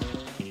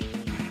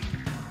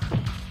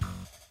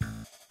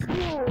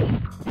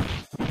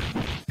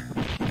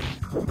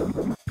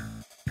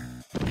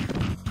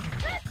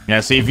 Yeah,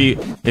 see, if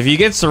you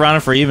get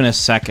surrounded for even a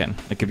second,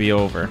 it could be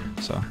over.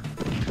 So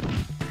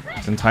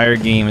this entire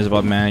game is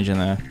about managing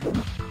that.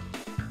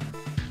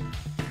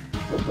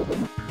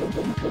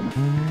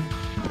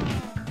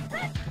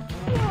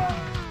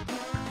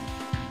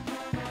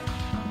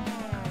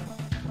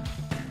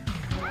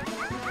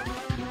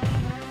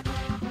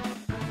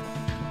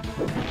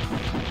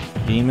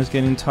 Game is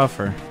getting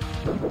tougher.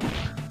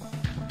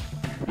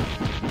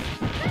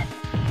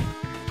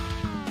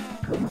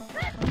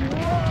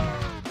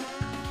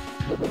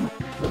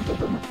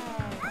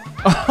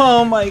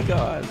 Oh my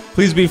god.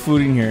 Please be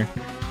food in here.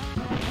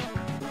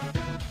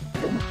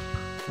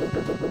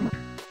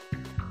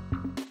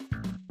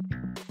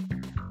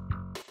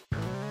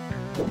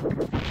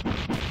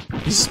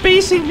 He's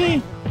spacing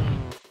me.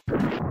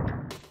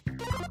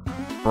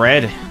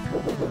 Bread.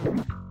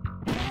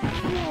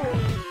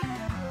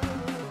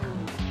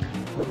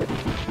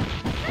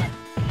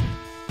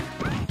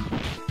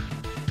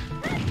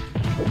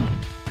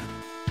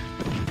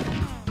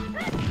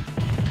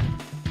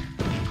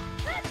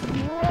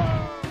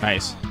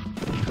 Nice.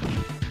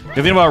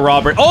 Good thing about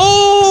Robert.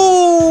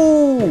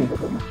 Oh!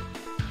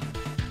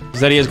 Is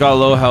that he has got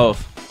low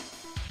health.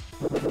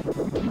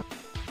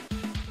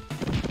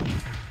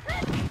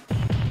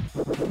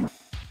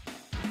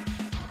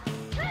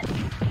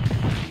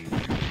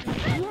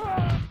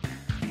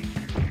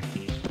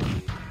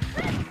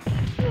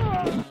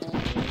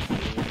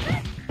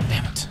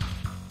 Damn it.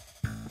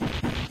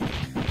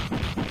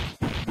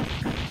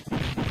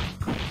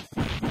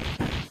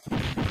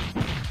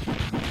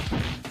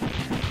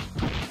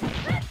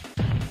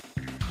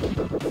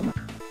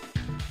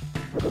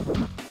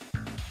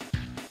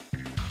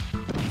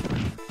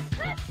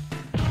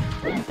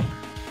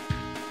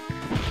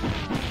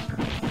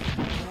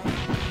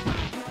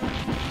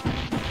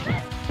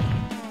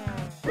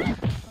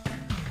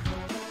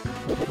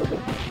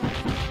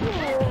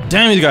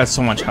 Damn, he's got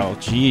so much health.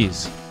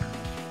 Jeez.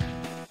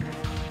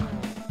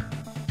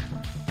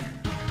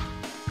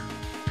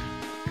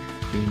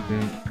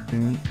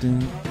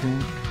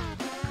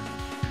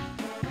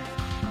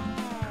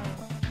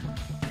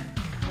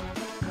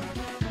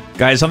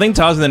 Guys, something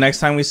tells me the next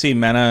time we see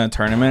Mena in a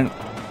tournament,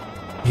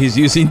 he's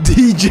using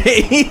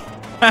DJ.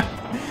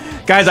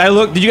 Guys,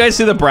 did you guys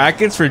see the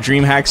brackets for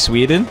DreamHack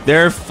Sweden?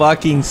 They're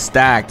fucking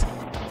stacked.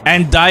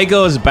 And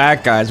Daigo is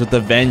back, guys, with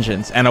a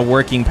vengeance and a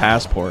working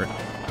passport.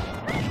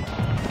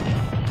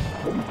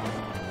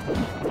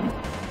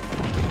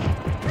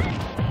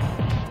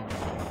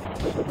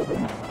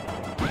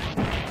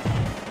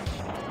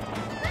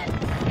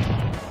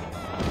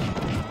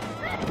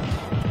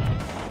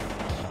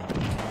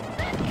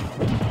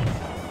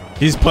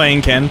 He's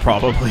playing Ken,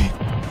 probably.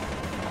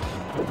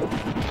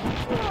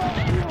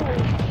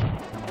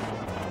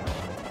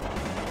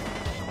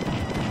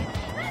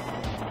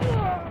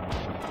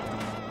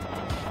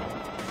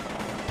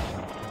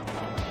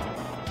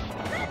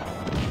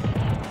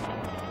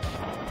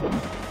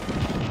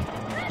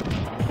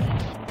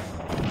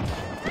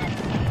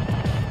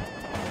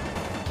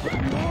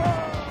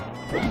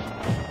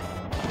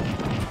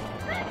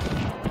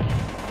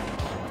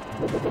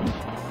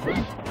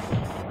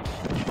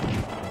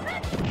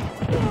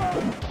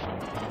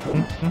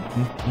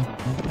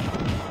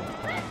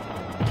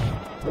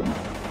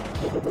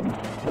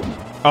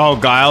 Oh,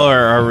 Guile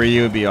or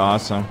Ryu would be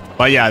awesome.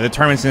 But yeah, the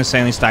tournament's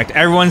insanely stacked.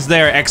 Everyone's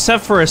there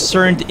except for a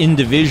certain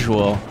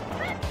individual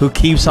who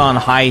keeps on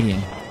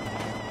hiding.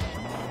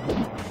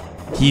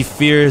 He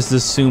fears the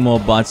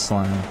sumo butt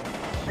slam.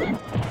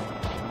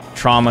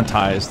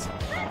 Traumatized.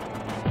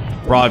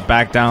 Brought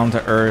back down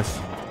to earth.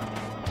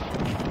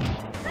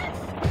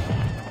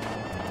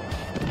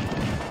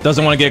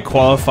 Doesn't want to get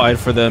qualified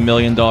for the $1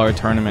 million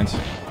tournament.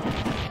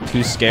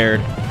 Too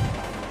scared.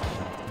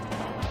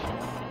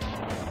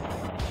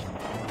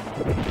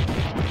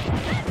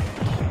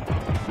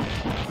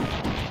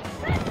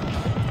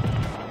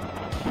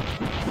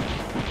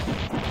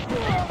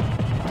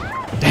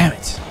 Damn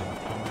it.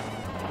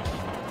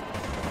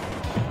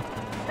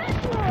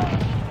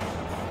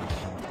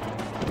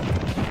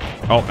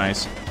 Oh,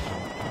 nice.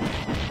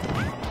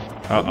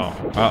 Uh-oh.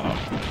 Uh-oh.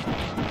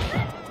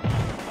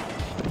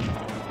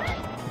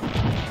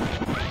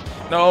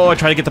 No, I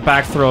tried to get the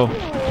back throw.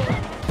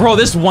 Bro,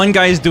 this one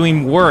guy is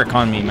doing work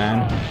on me,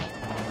 man.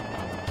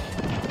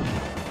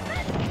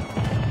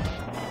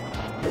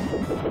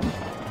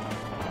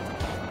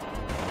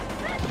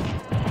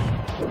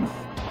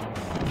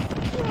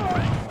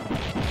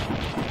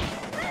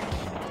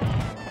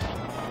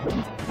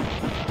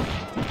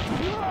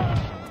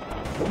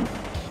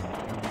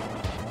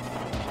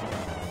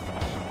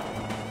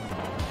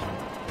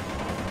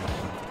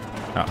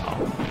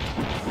 Uh-oh.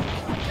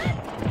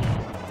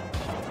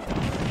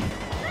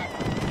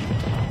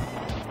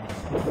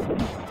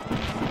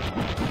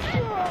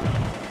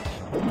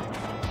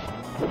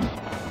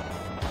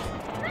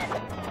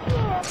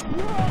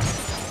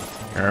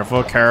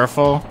 Careful,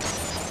 careful.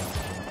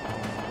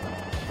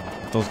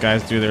 Those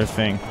guys do their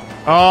thing.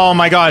 Oh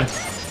my god!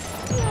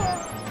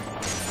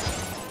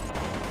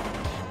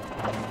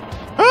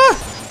 Ah!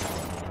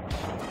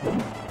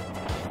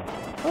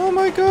 Oh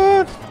my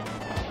god!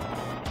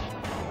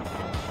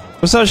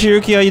 What's up,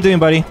 Shiruki? How you doing,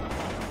 buddy?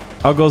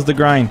 How goes the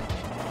grind?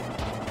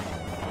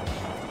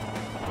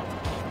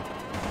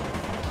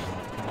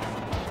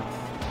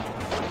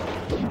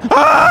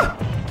 Ah!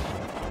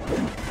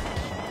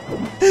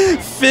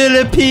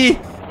 Philippi!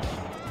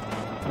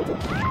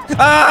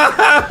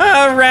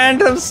 Ah!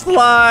 Random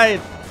slide!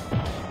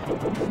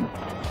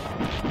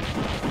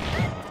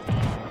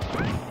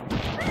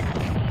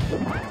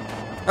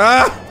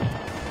 Ah!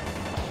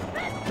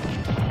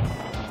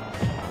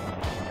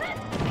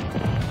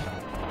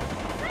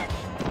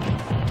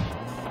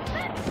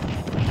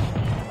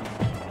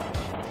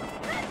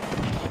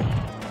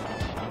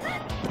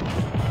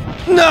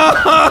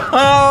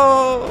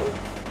 No!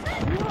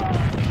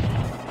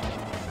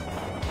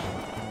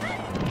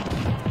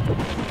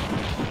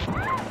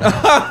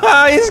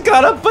 He's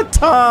got a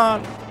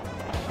baton!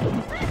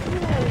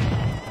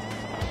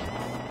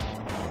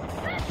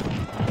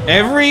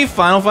 Every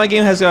Final Fight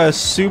game has got a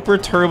super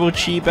turbo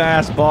cheap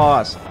ass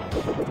boss.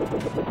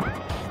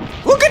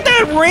 Look at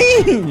that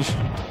range!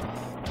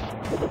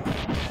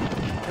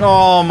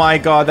 Oh my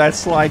god, that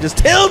slide just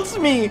tilts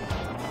me!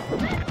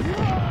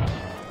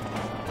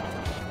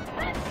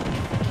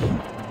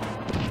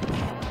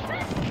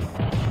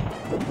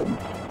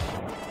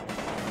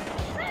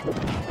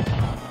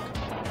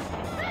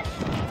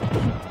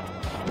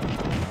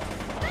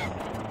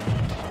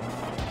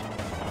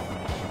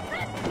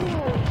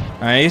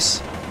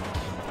 Nice.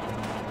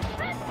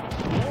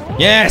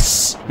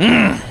 Yes!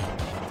 Mm.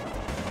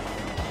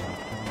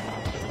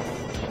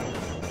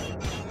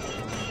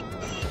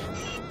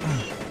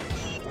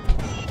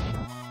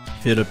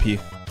 Philippi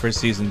for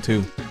season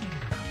 2.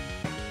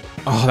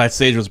 Oh, that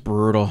stage was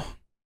brutal.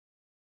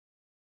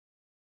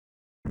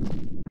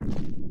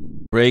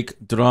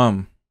 Break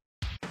drum.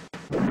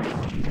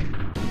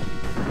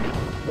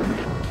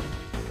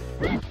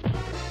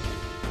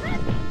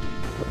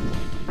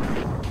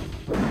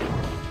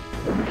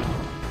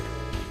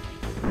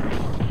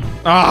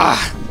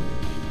 Ah!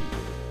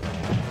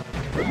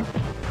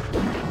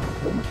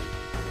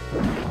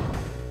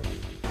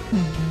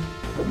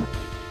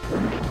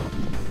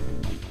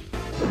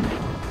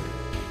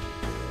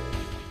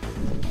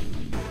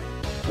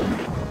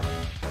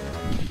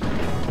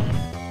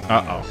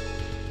 Uh-oh.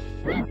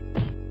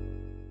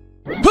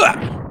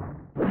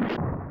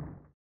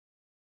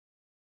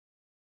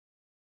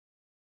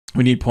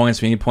 We need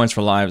points. We need points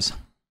for lives.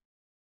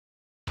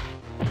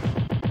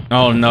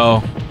 Oh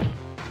no.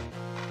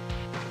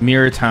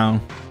 Mirror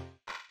Town.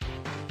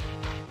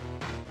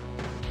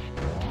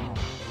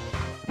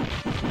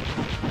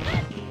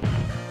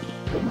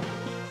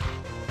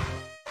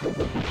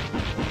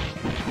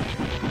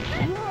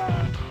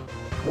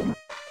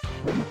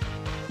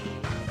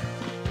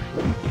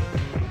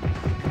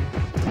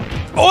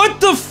 What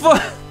the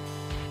fuck?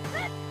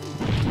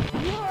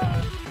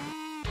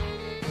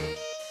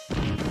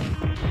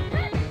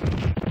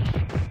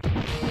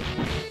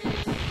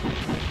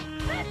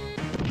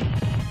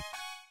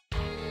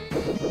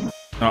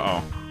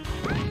 Uh-oh.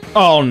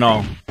 Oh,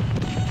 no.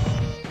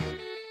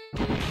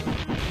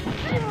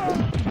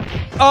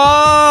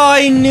 Oh,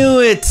 I knew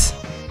it!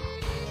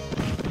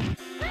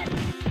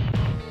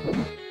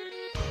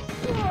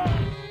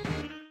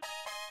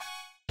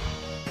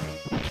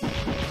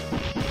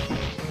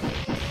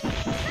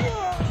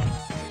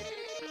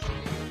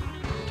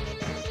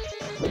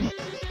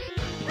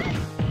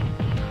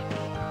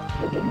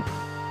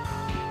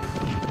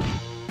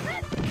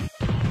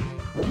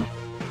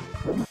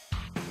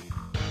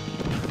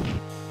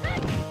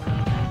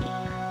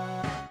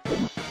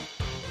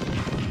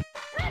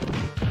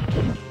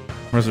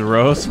 Where's the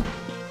rose?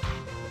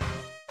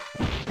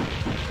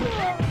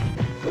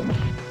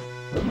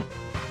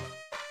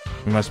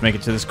 We must make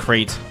it to this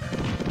crate.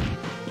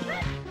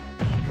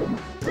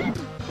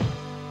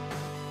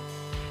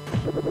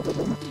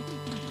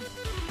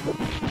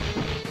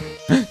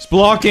 It's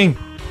blocking!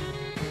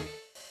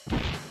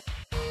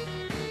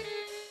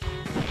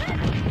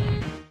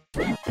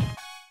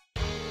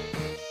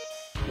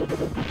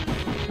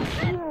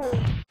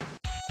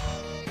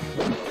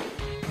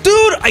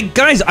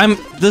 Guys,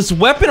 this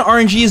weapon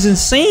RNG is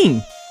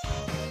insane.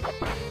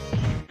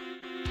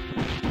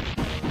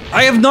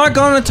 I have not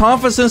gone to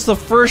Tonfa since the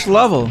first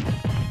level.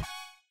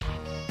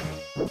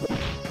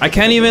 I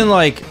can't even,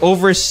 like,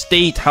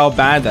 overstate how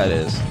bad that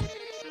is.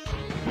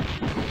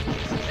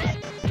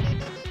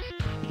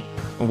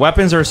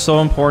 Weapons are so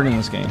important in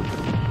this game.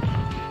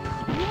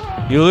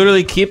 You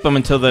literally keep them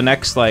until the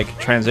next, like,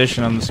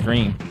 transition on the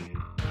screen.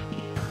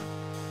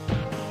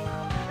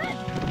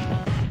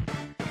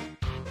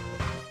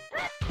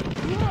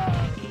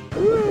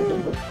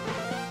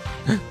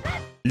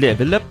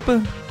 Level up.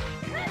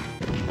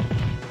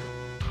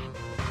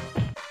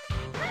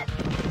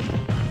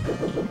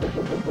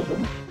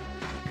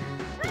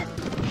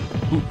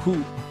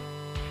 Ooh.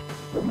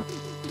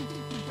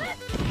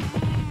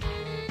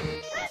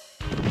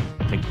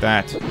 Take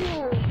that.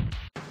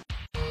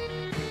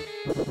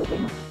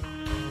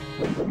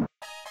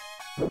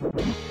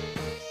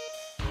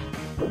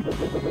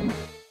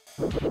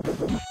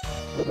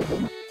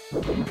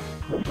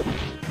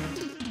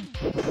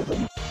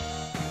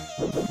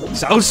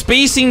 It's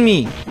outspacing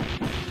me.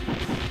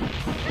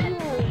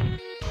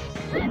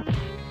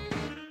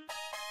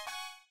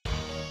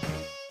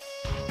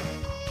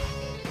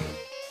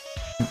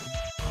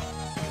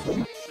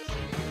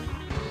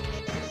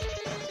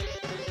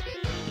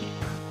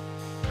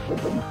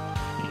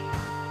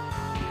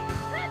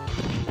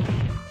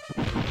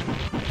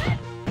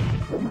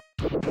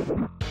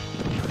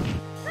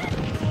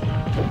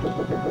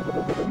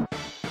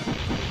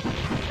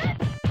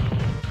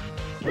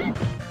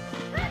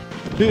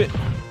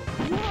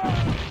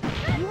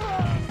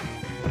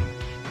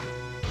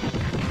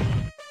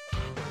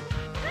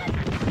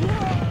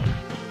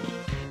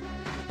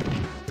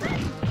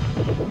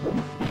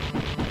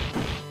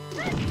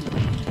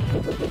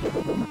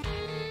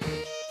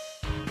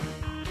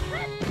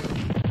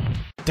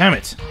 Damn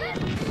it!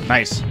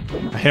 Nice.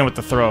 I hit him with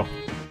the throw.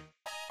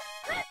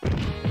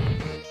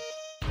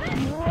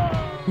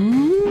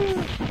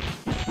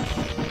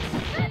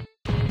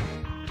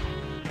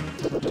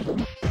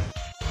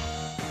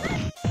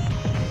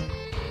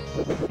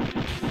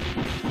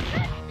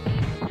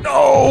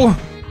 No!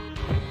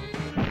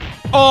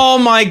 Oh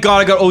my god,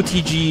 I got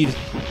OTG'd.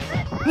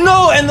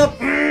 No, and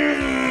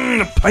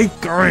the pipe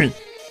guard.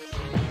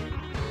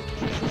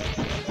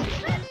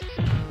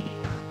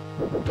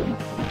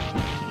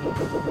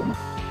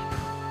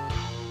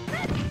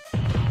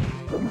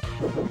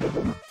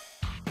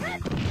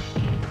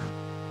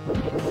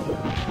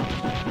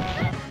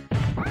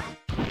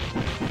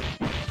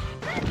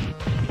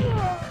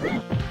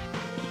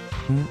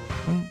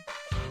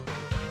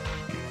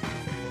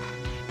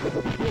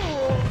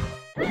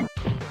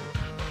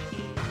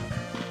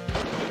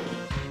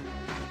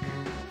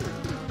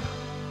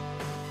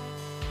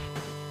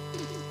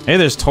 Hey,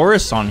 there's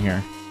tourists on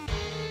here.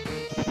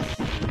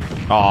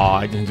 Oh,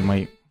 I didn't do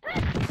my...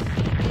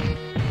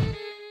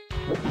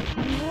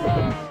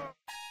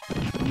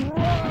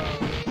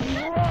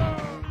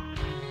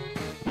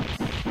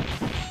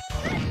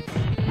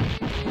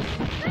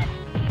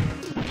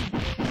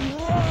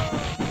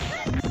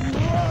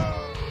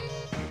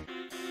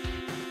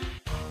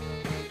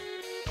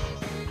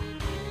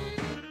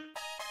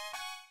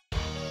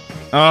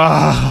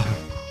 Ah.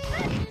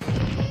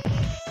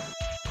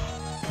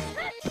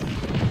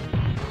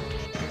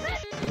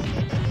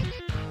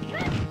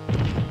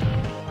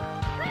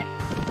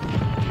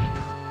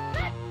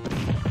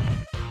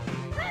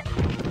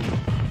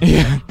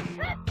 Yeah.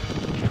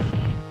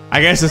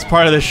 I guess it's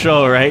part of the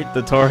show, right?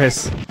 The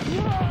tourists.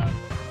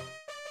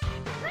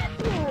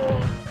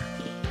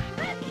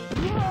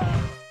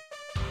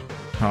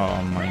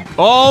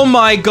 Oh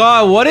my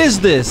god, what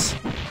is this?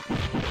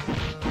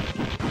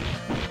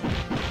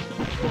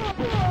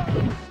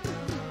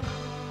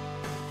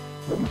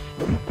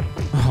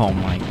 Oh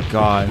my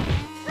god.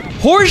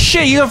 Horse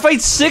shit! You gonna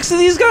fight 6 of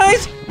these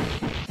guys?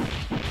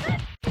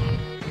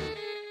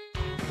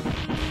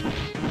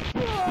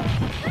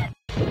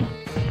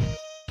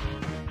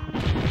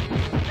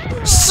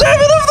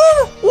 Seven of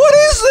them? What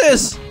is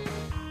this?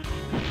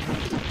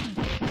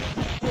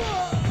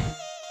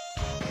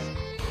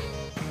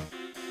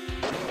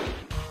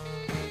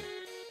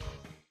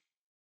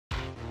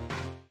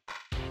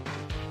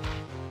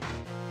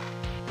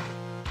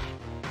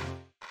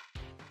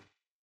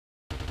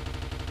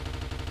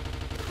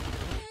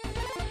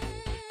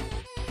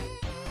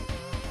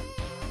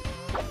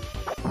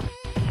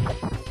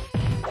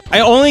 I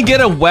only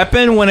get a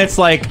weapon when it's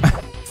like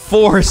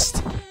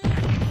forced.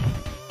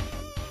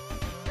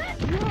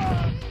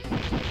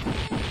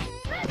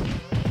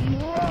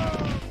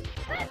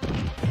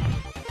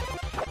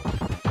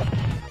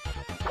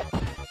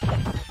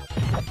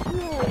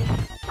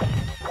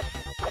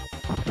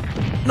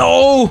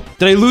 No!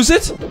 Did I lose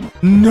it?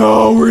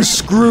 No, we're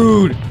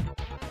screwed.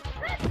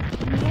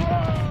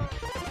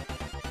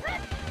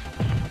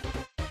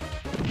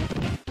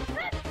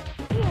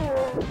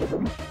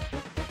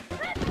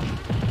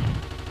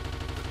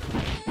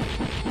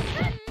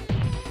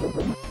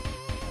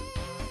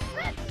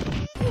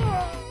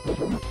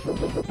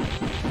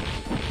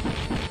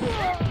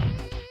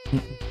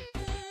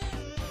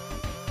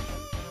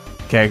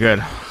 Okay,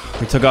 good.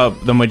 We took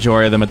out the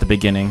majority of them at the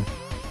beginning.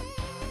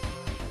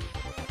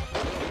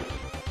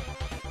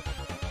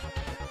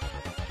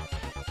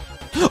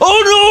 Oh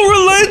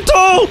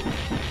no, Relento!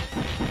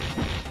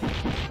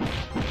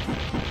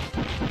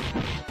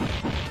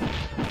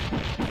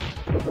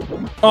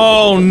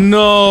 Oh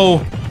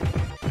no!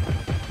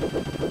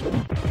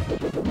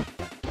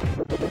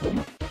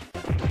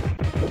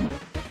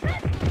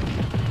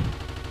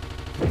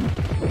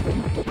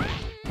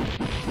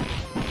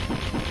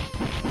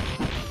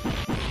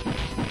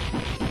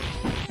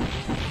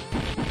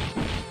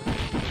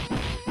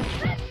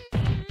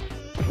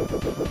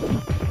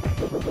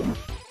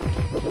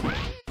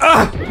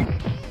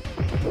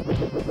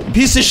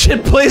 Piece of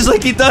shit plays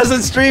like he does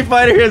in Street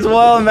Fighter as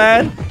well,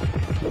 man.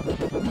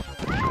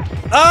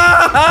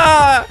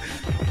 Ah!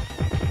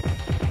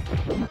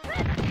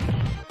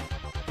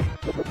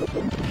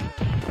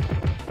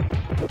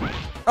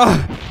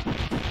 Ah!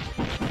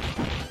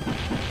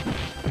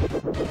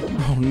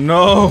 Oh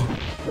no!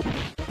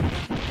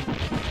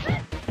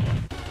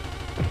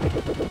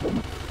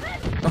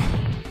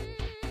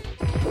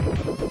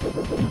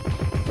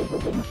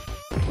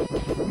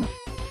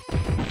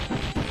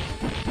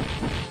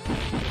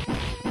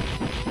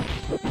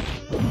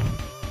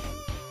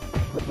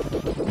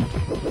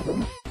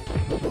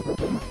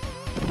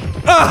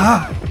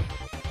 Ah!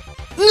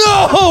 No!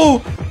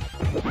 Oh!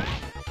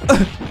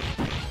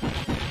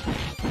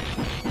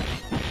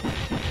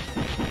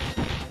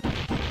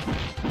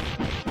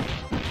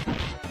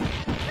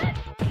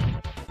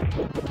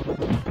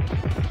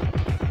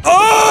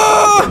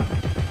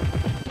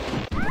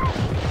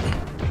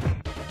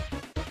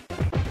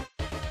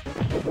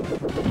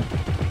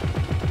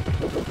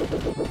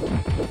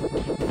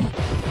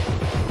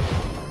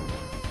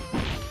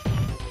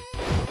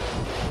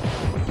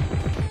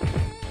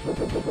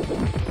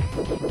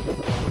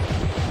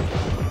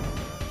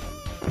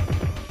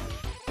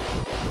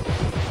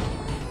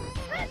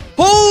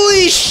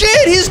 Holy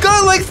shit! He's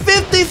got like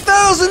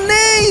 50,000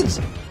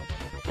 nades!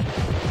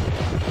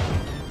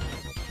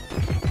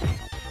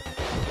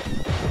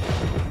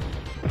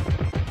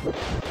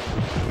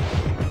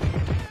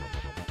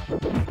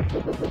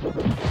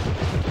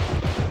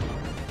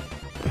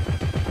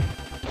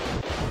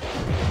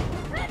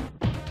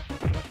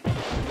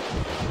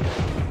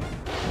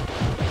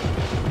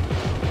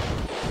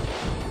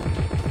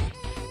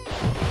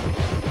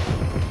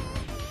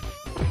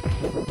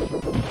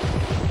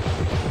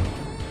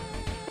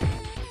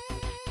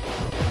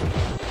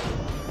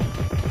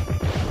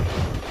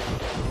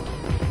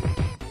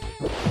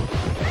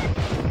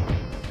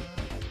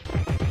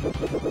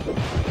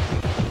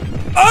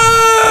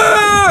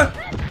 Ah!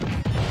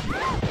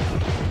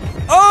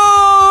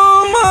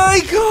 Oh my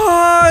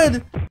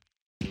god!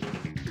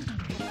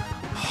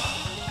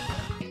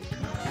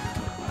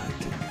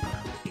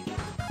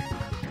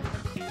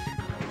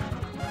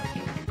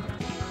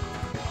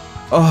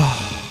 Oh.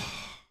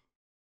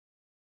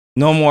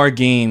 No more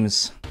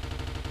games.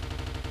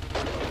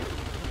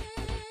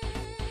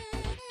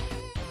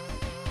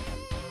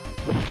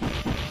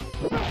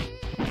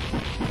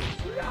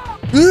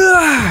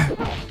 Ugh!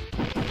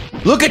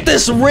 Look at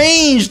this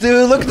range,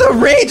 dude! Look at the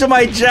range of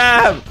my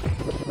jab!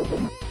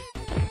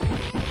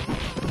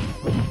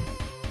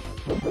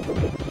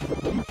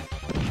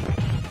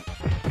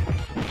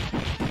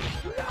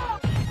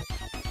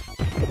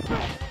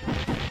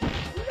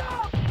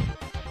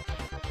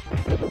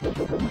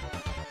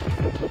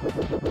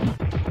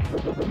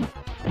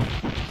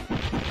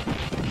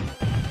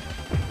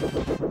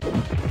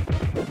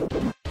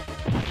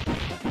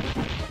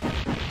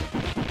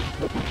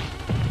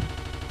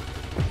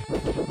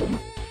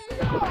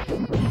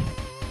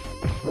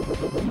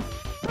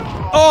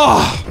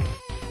 Oh!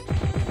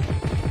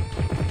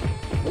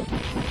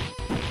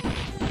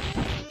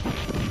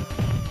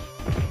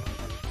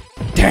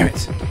 Damn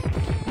it!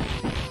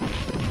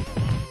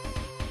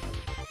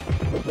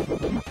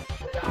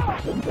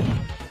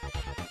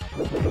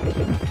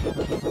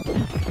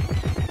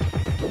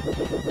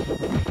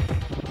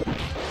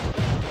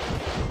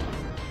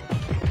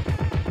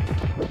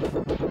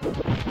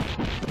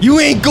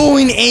 You ain't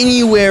going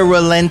anywhere,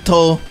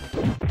 Relento.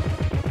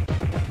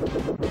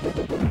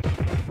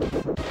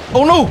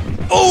 Oh no!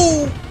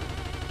 Oh!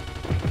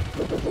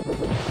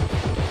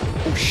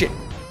 Oh shit.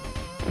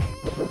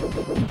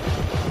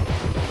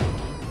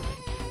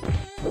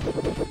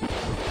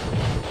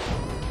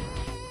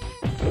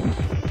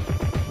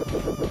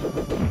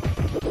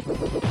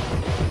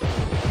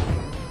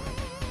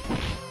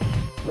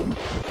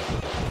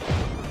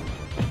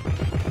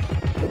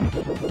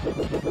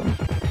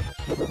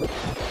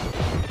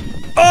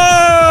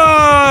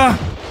 Ah!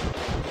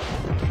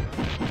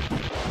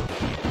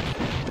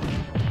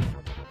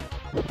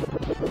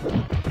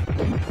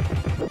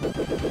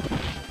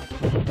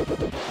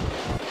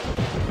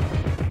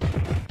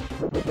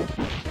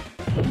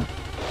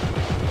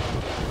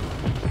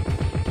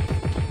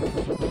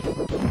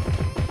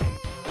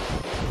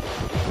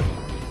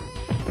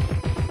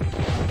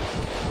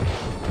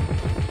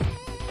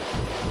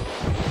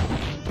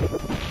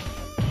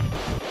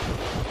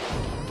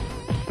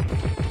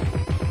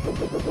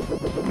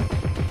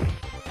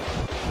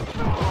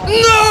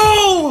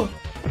 No!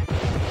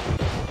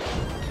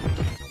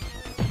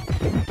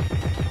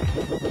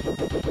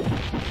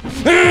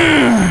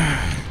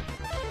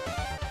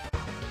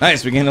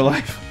 Nice, we gained a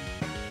life.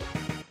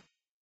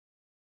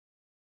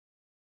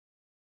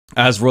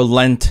 As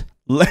Relent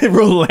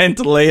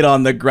laid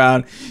on the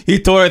ground, he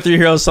told our three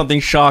heroes something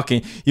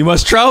shocking. You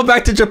must travel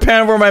back to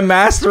Japan where my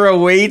master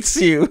awaits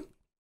you.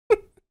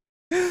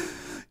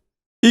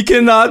 He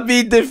cannot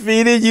be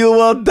defeated, you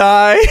will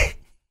die.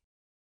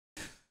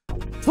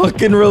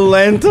 Fucking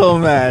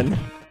Relento, man.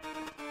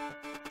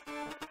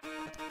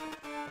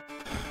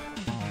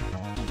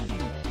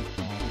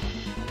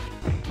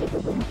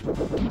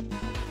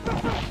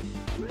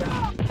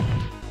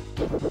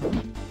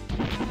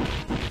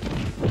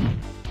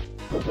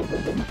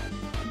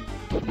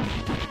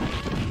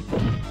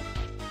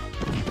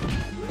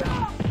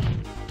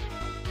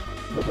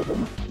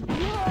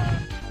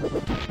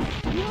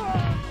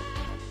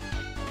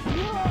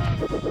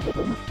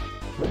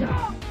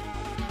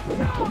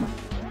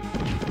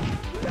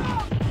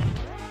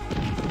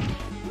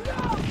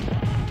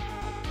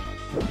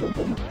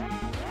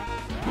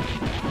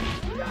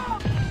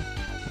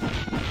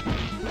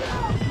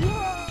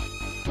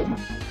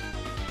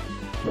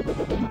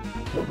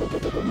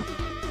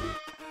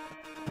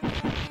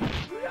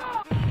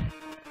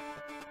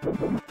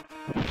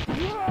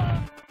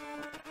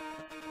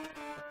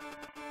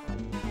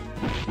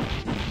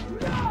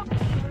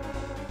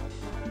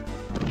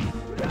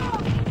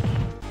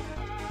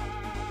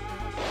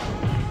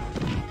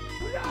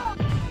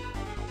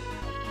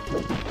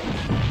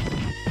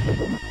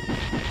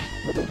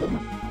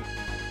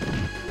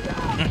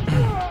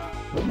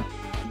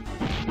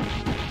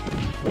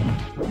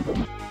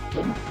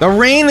 The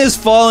rain is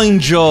falling,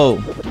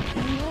 Joe.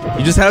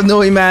 You just have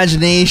no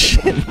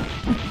imagination.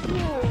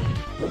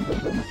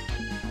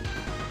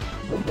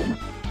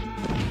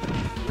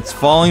 It's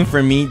falling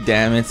for me,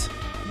 damn it.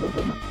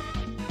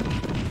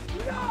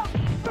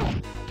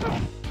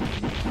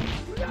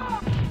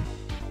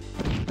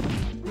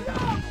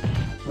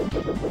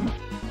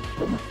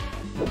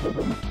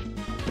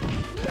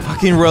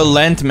 Fucking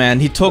Relent, man.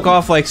 He took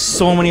off like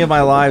so many of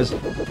my lives.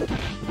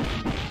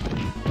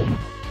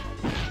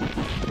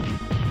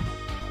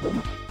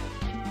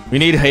 We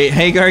need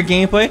Haggar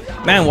gameplay?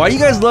 Man, why do you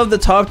guys love the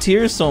top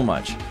tiers so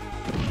much?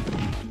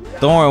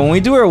 Don't worry, when we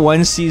do our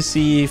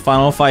 1cc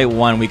Final Fight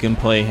 1, we can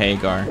play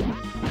Haggar.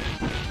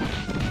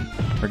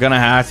 We're gonna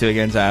have to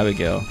against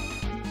Abigail.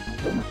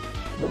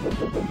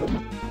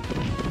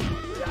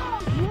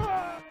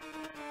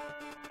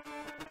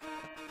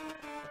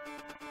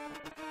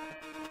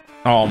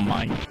 Oh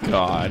my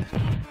god.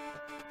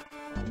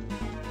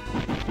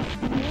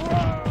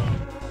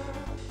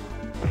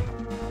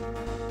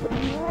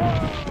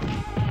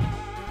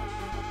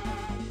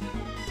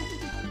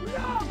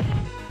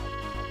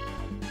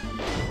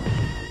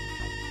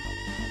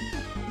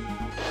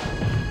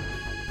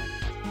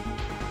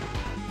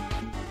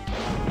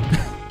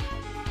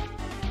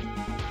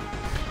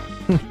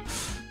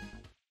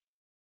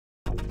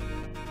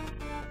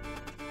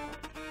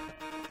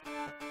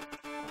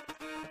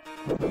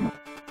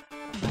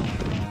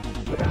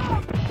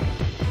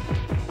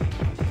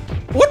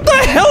 What the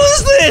hell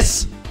is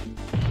this?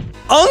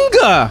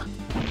 Unga!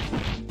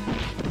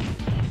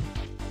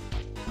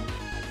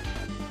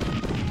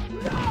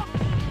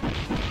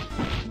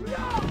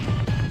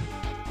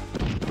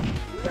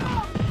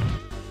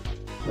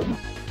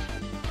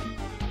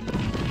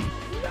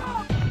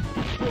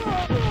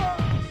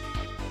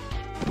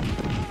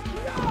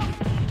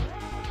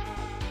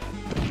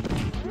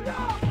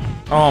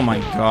 Oh my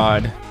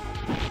god.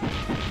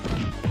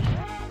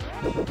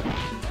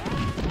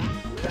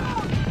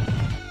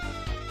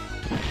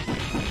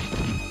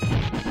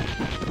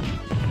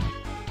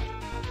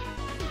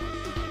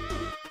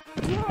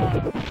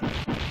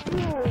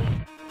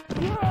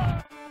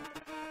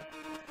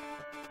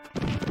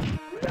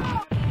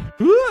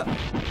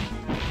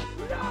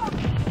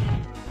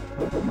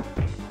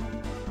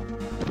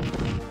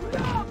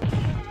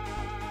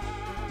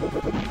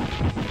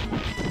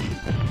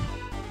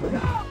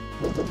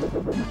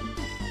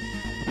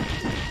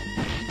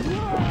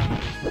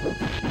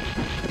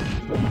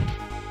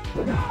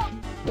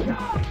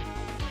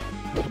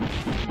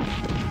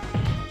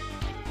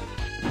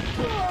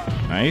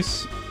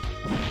 Nice.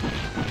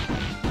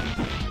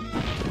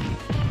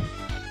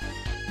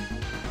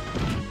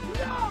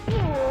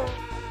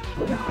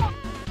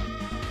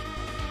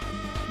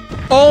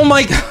 Oh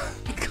my god.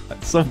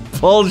 God, some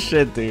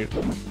bullshit, dude.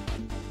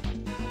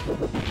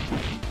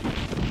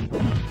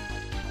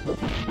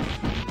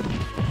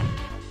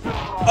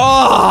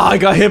 Oh, I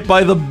got hit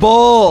by the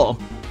bull.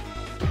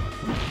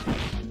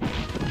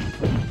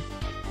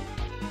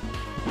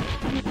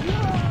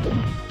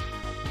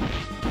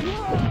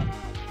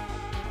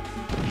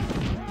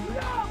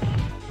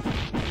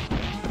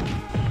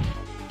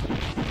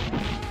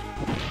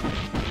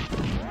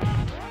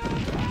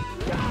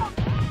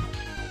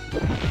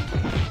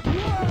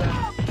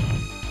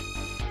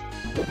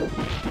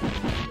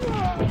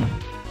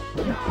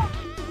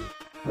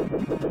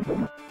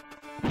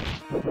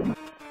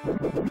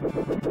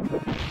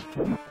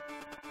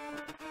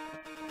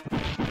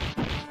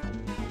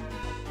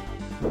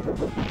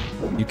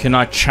 You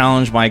cannot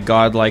challenge my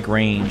godlike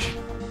range.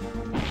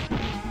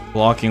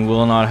 Blocking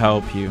will not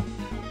help you.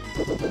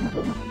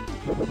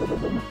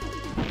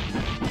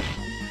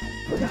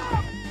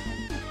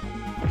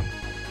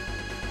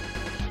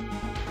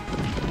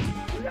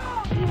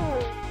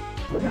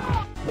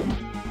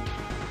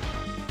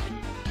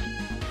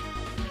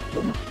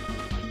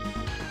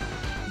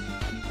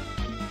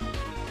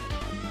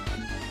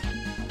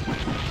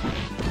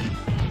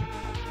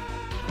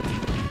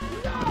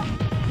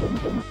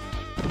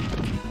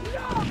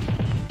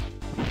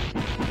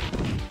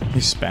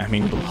 He's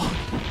spamming block.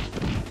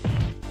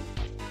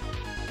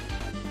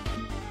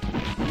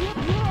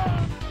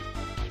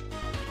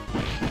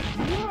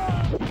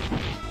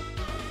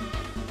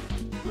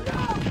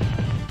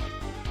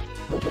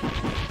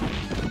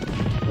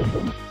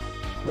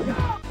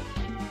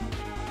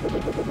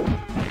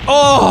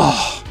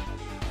 Oh!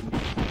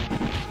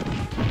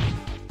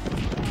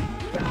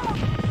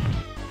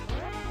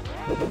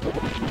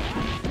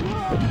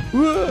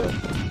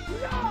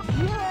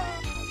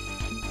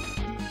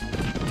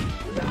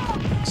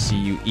 See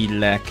you,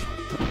 elec.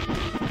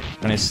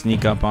 Gonna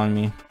sneak up on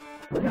me.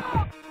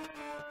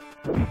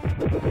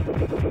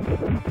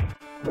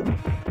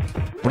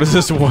 What is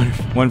this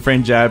one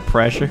frame jab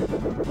pressure?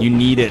 You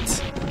need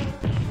it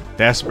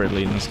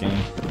desperately in this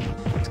game.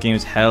 This game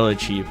is hella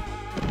cheap.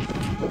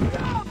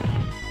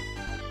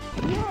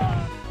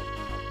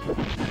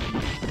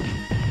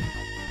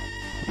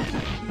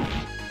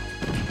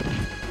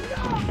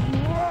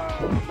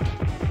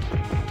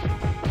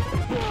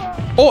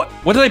 Oh,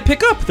 what did I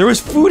pick up? There was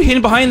food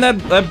hidden behind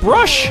that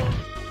brush.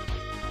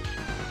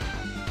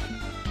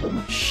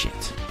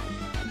 Shit.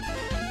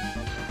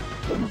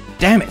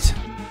 Damn it.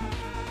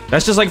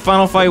 That's just like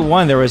Final Fight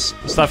 1. There was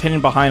stuff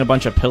hidden behind a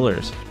bunch of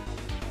pillars.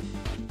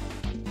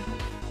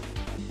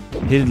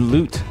 Hidden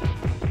loot.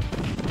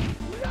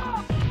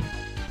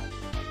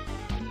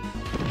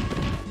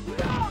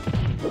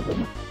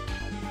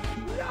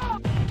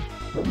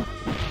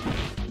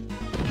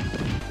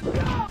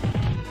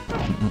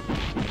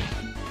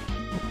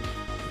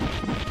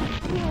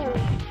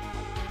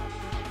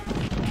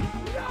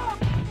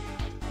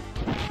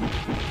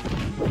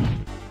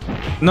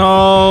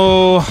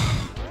 No.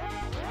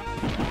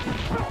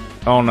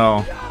 Oh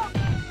no.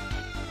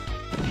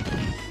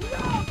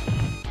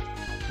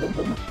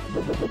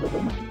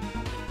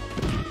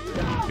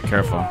 Be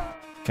careful.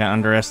 Can't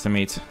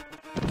underestimate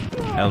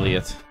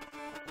Elliot.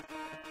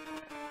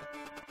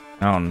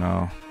 Oh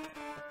no.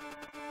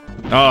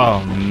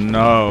 Oh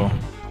no.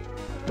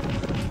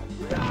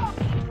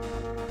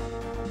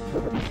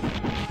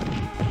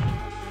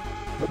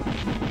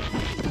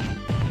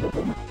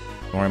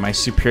 Don't worry, my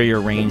superior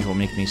range will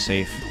make me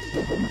safe.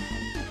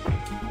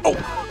 Oh!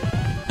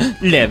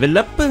 Level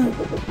up!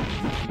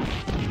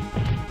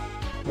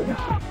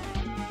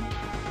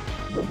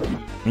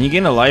 When you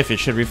gain a life, it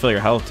should refill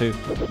your health too.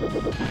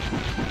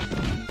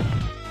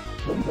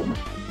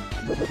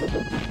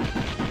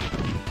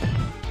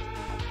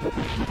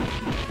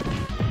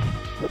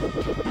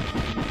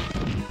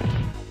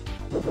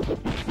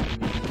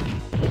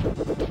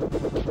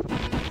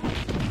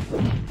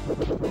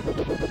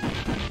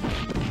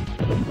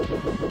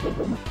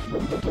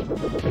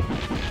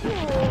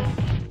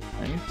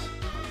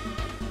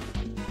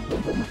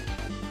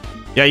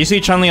 Yeah, you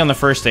see Chun-Li on the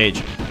first stage.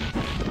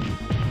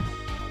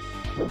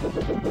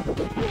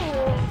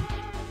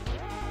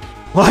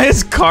 Why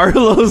is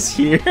Carlos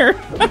here?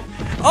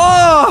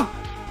 Oh!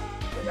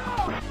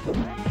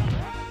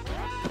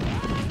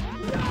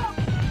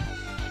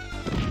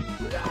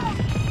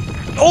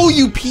 Oh,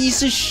 you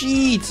piece of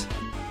shit!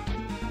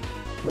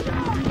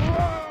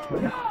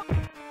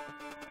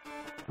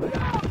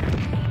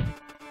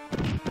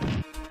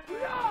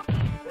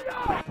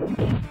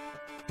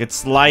 Get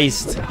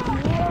sliced.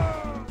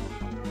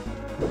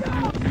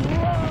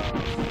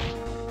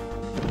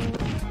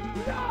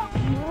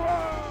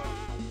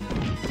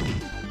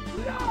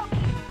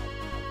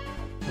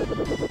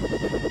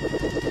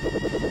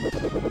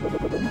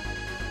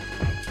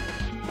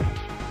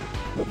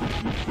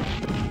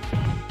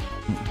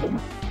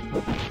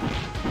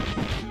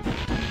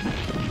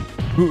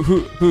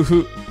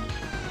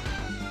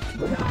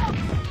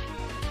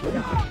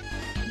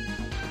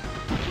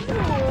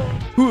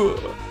 Hoo.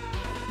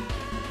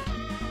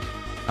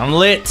 I'm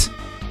lit.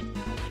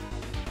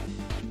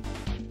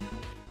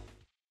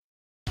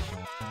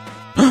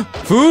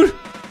 Food?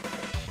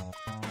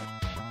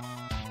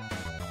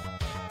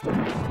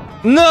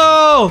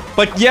 No!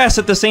 But yes,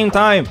 at the same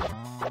time.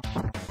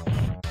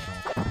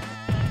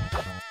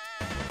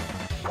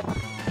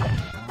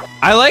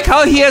 I like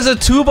how he has a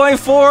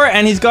 2x4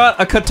 and he's got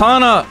a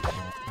katana.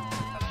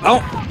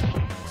 Oh.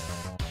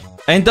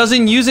 And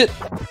doesn't use it.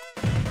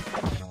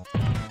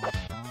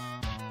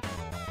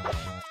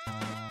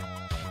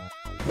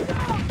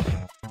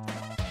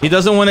 He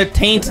doesn't want to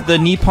taint the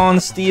Nippon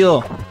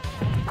steel.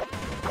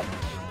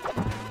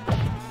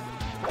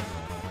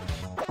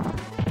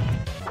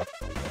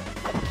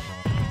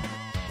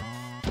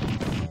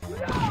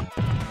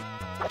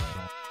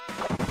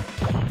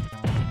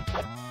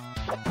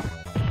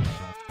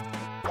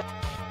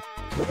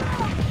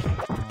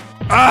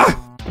 Ah!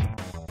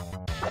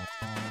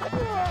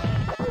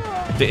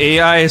 The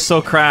AI is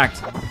so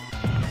cracked.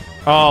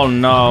 Oh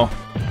no.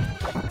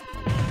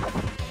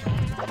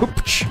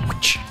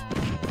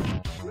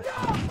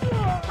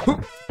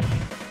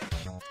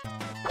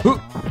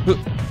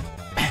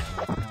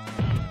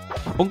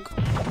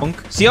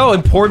 See how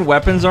important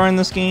weapons are in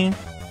this game?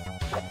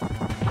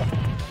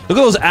 Look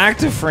at those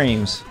active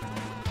frames.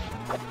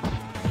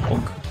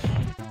 Bonk.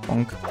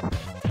 Bonk.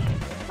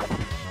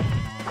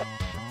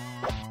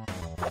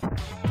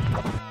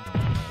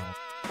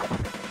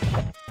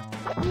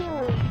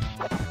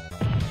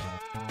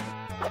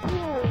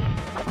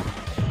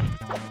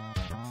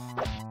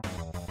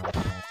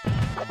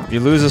 If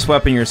you lose this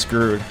weapon, you're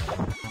screwed.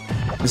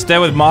 Instead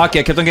with Maki,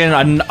 I kept on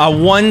getting a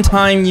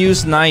one-time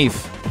use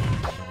knife.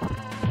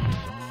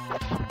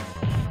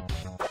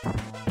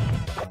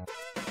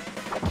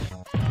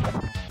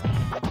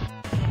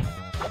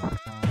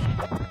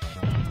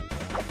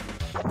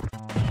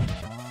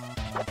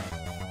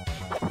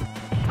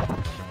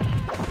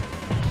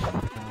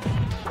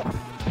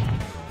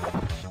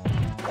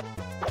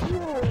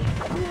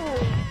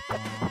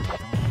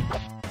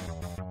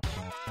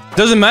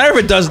 Doesn't matter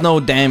if it does no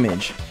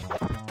damage.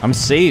 I'm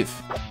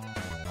safe.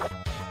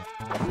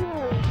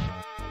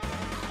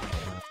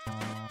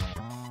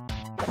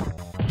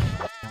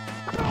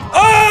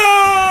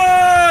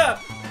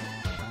 Ah!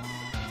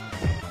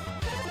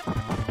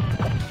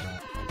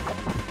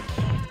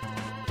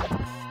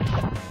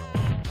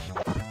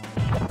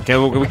 Okay,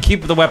 we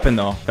keep the weapon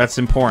though. That's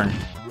important.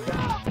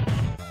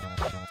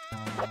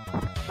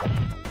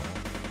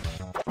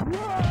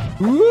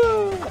 Woo!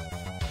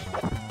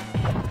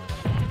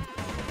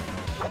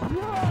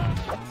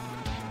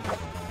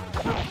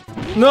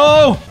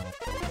 No!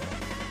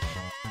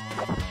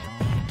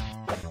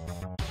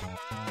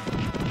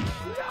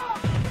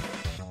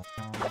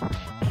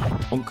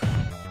 Bonk.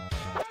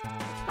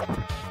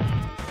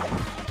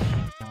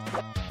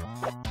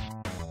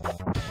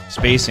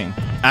 Spacing.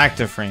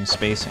 Active frame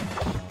spacing.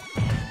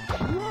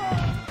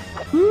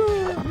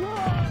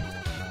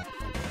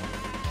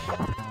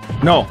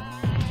 No.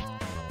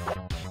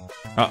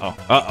 Uh-oh.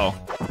 Uh-oh.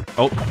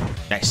 Oh,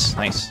 nice,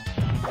 nice.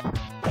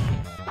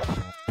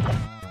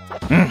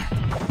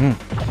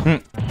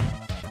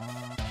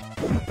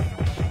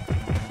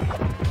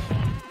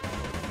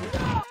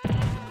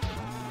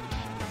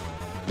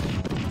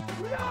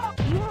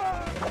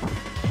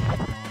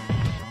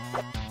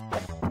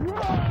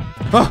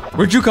 Oh,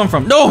 where'd you come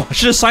from? No! I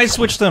should have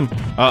side-switched him.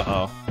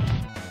 Uh-oh.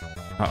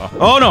 Uh-oh.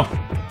 Oh,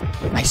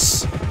 no!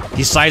 Nice.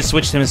 He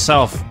side-switched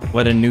himself.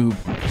 What a noob.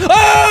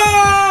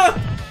 Ah!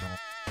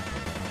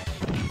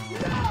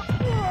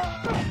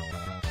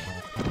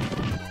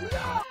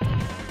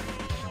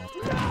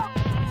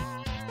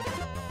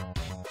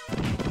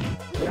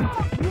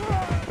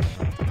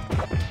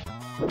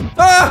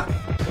 Ah!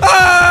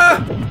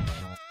 Ah!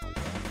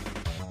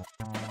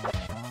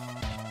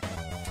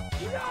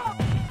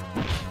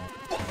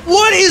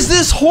 What is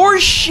this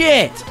horse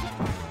shit?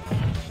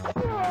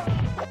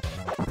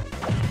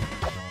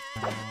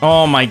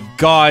 Oh my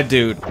god,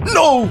 dude.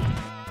 No!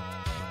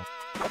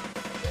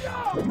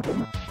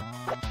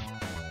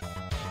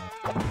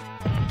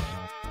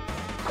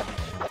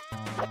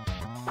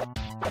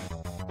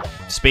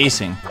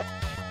 Spacing.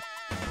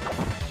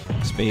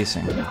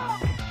 Spacing.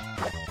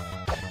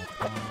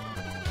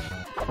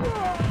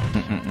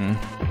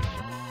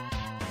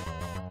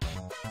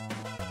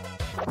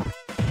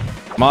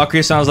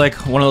 Maki sounds like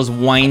one of those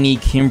whiny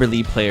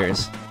Kimberly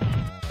players.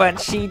 But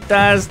she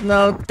does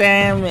no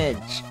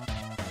damage.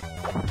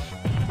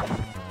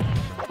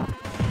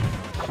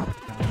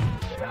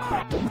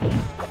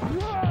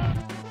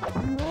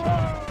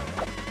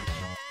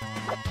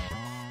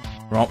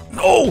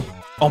 No!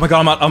 Oh my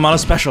god, I'm on a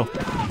special.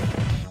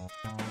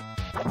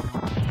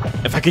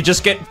 If I could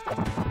just get...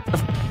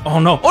 Oh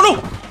no, oh no!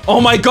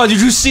 Oh my god,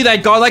 did you see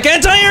that godlike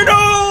anti-air?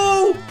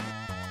 No!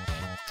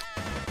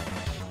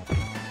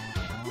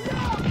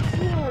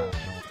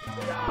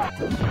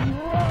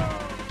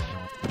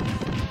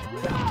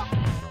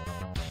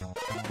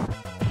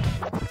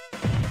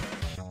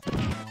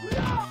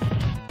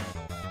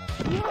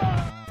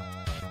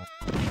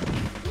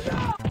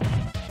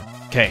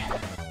 Okay,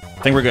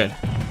 I think we're good.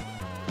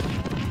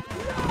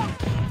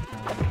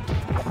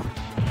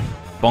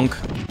 Bonk.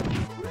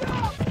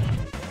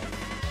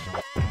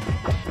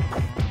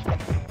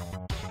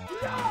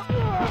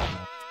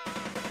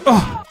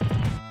 Oh!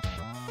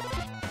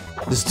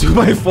 This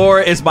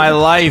 2x4 is my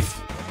life.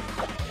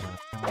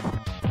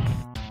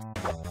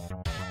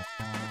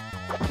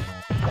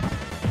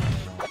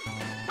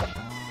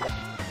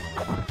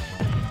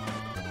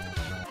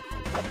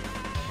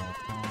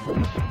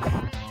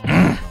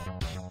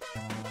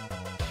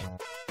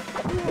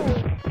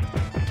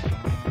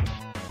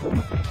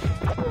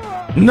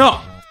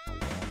 No!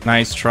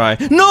 Nice try.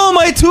 No,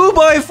 my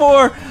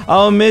 2x4!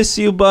 I'll miss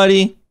you,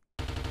 buddy.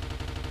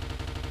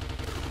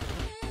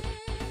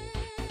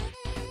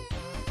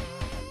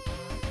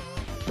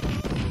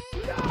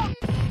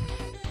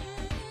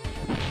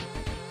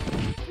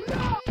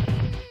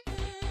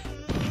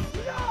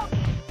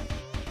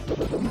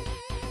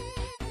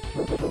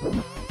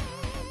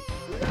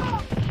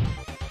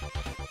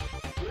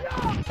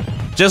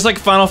 Just like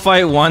Final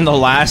Fight 1, the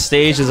last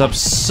stage is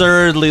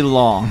absurdly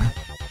long.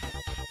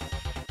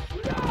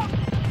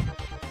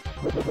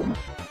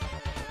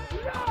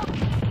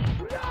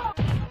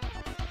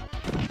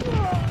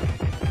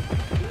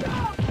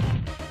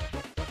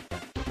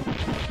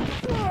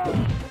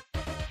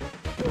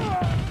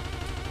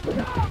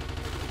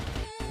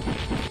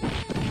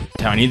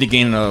 Damn, I need to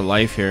gain another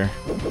life here.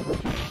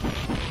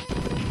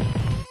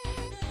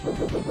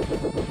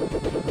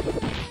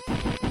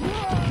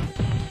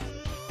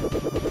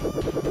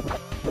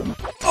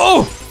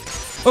 Oh!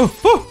 Oh!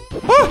 Oh!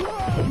 Oh!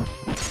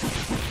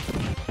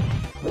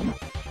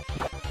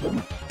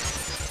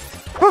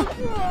 Oh!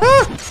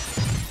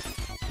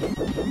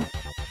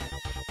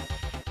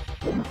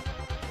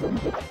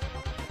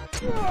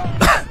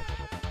 Ah!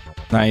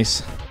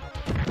 Nice.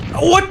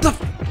 What the?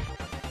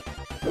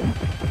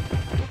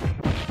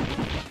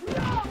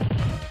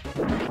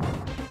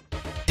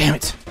 Damn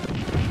it.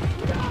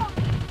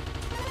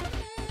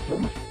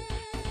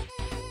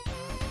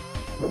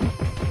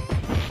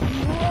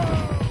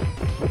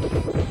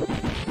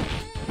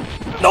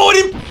 No, I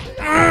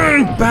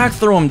didn't. Back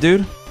throw him,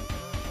 dude.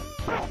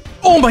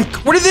 Oh my,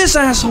 where did this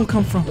asshole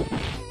come from?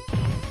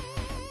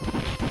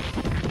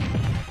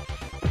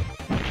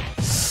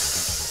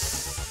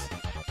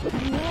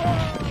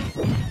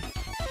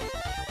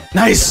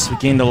 Nice! We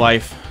gained a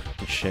life.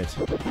 Good shit.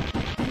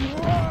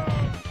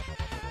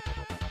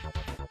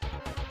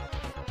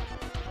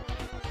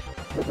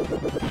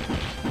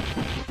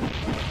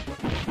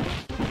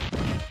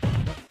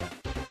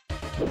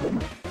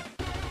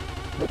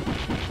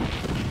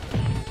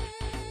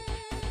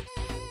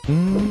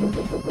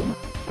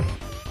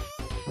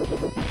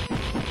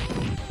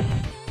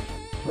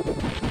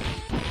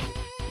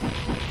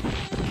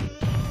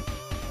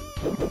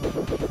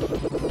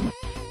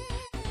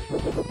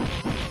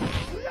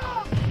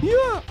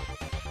 Yeah.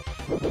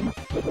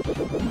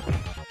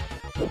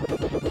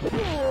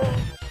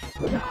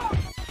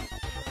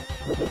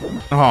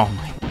 Oh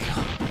my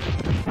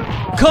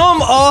god.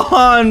 Come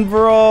on,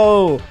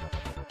 bro.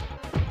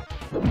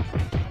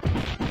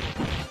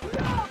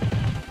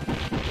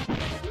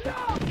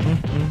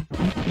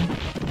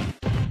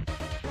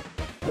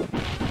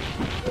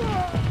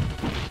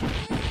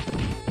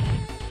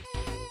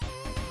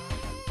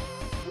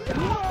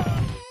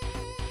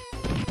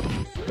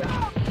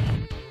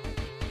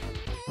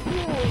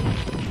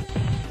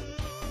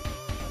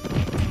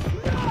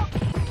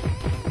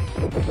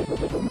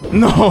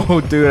 No,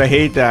 dude, I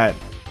hate that.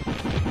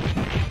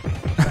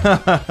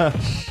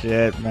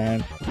 Shit,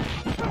 man.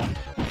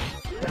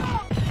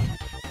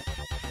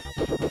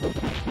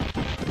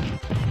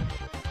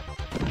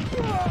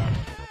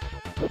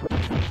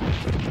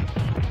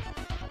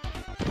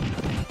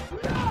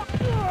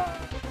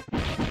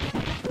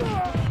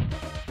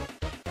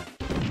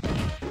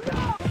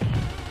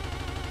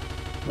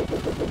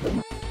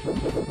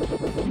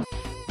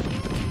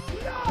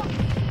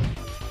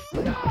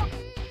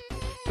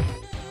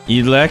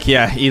 Elec,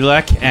 yeah,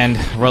 Elec and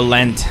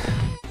Relent.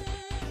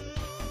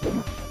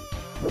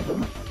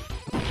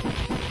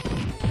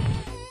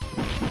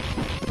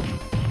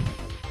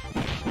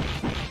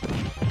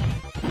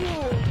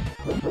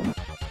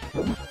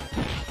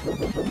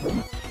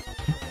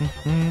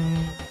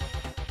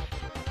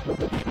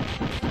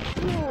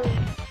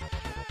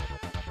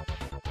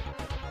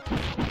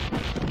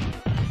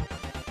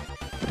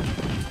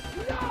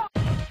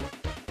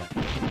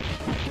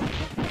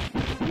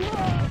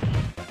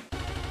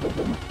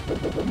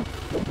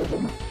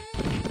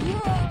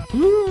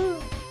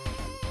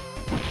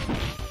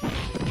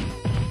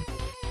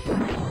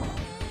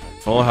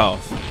 Full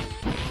health.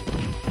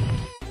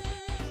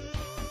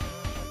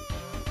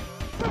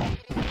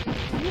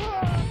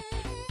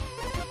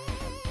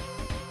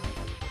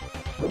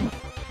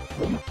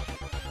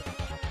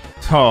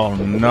 Oh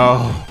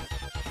no.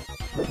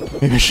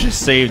 Maybe I should have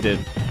saved it.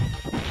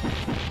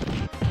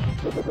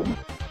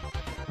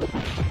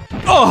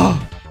 Oh!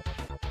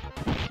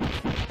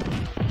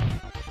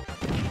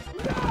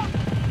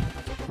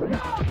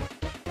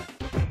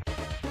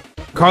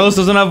 Carlos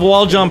doesn't have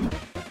wall jump.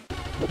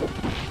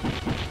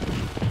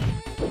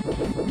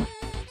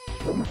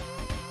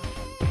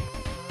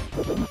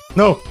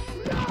 No.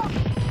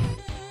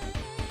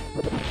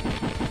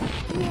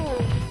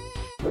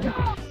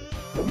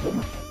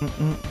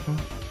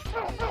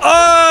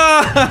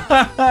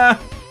 Ah!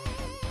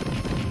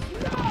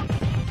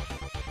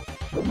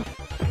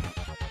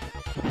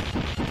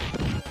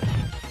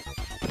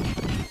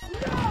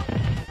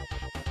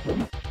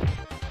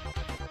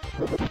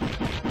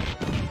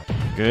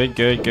 Good,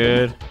 good,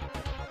 good.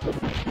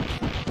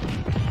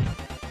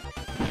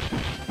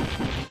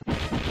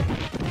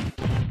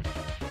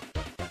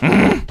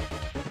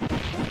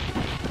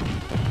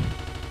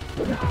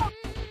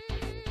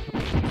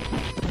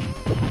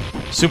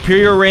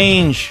 Superior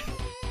range.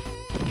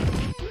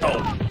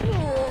 Oh.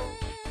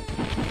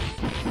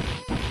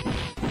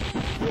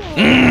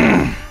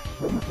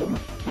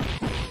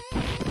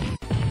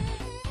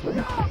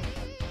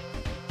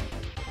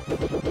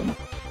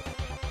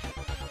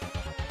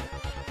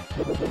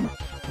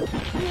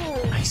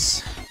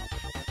 Nice.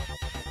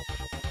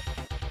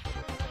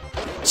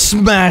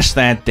 Smash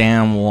that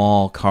damn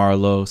wall,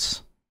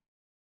 Carlos.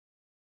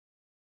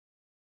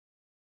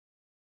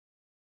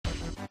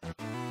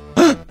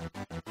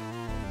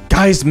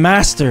 Guy's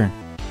master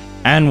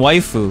and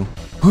waifu.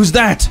 Who's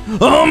that?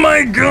 Oh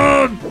my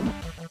god!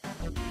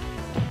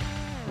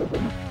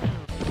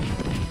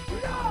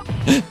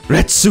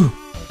 Retsu.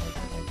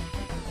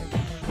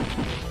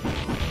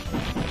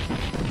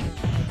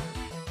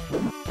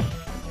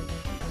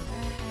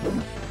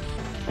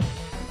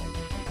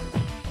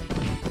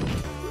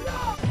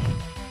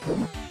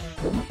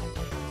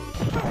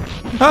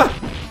 Ah!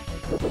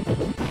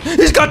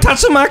 He's got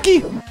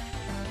Tatsumaki!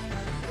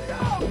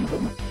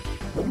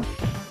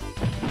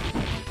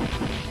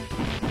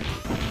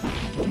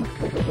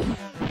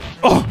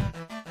 Oh!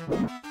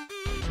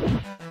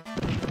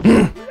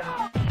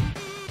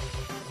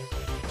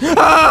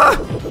 Ah!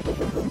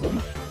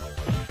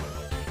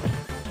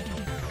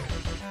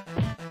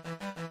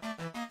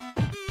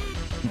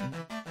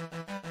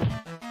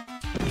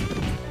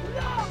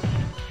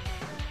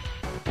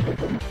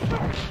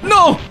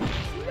 No!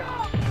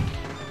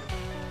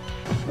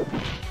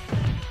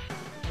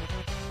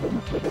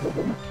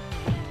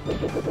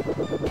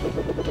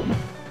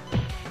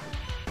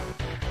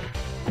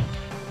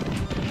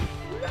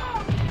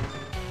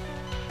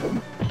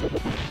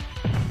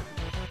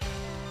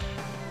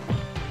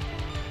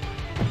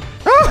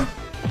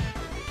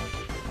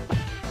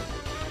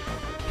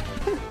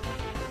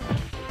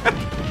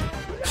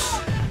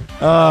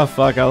 Oh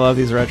fuck, I love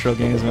these retro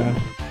games, man.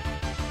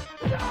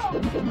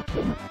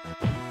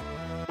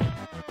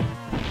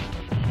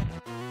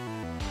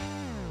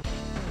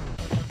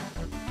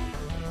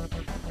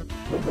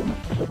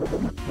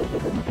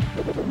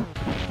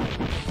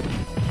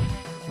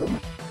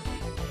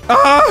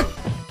 Ah!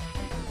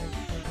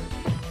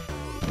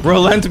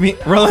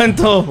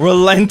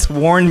 Relent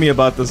warned me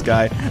about this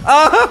guy.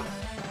 Ah!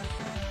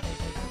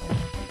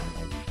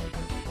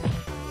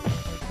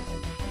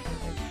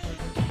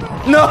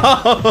 No!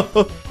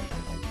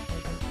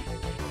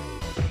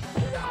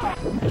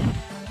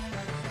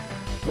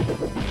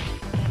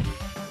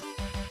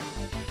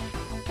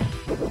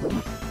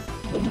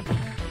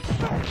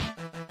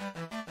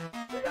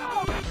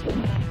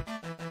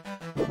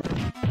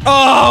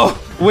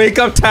 Oh! Wake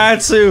up,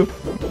 Tatsu!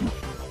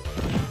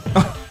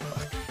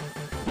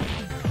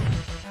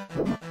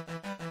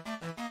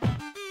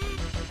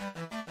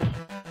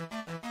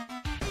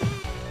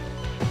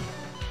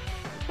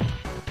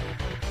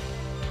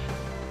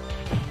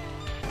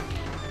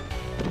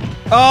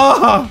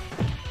 Oh!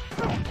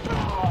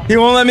 He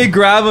won't let me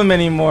grab him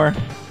anymore.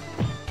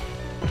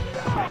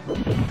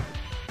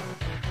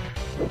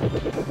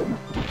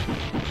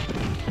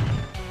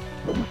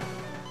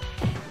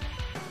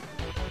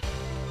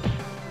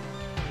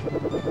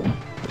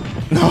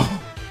 No.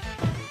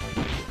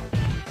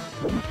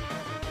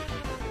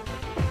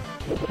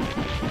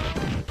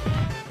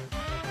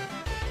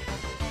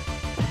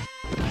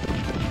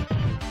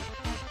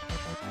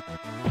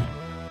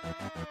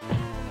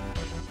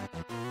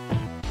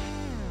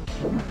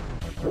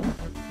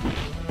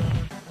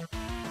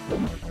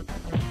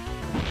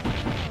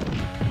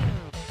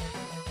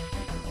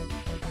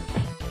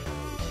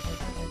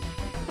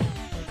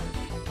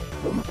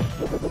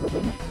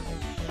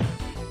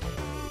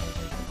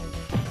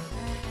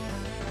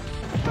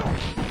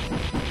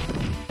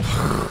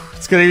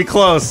 It's gonna be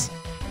close.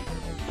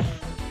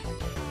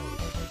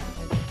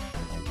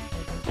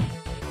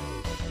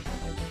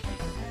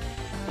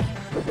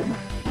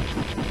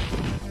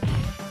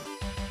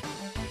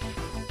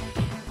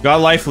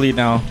 Got life lead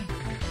now.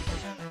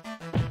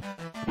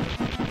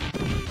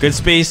 Good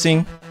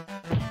spacing.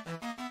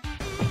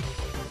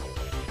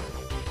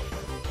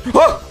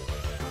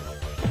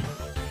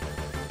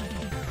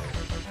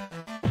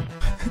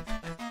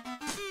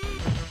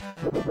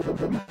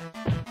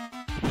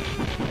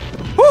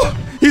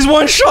 He's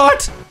one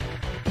shot!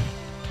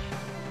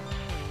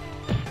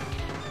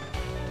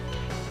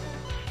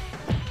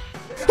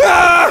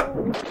 Ah!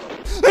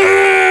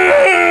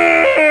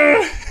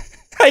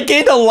 I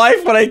gained a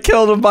life when I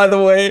killed him, by the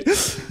way.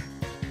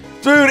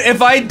 Dude,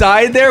 if I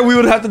died there, we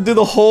would have to do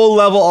the whole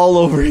level all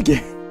over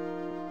again.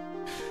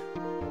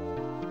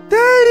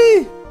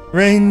 Daddy!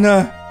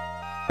 Reina.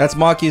 That's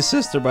Maki's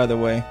sister, by the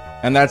way.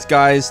 And that's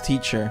Guy's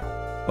teacher.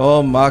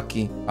 Oh,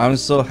 Maki, I'm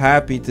so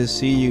happy to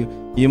see you.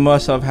 You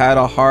must have had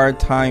a hard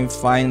time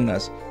finding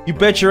us. You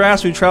bet your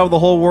ass we traveled the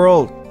whole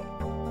world.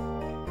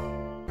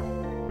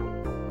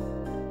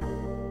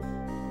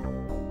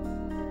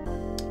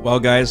 Well,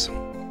 guys,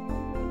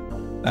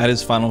 that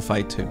is Final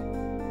Fight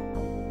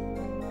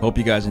 2. Hope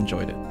you guys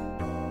enjoyed it.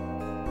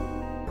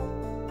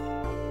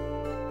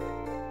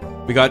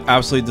 We got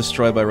absolutely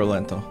destroyed by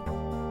Rolento.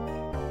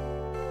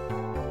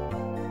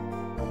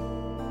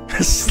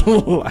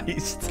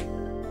 Sliced.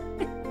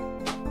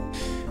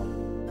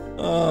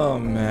 Oh,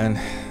 man.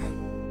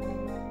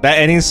 That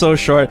ending's so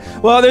short.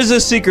 Well, there's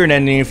a secret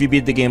ending if you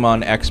beat the game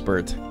on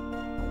Expert.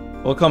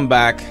 We'll come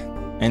back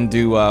and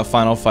do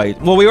Final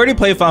Fight. Well, we already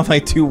played Final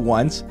Fight 2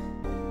 once.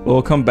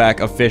 We'll come back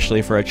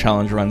officially for a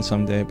challenge run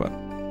someday, but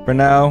for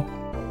now,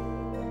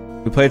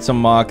 we played some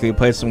Maki, we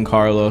played some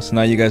Carlos,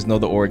 now you guys know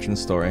the origin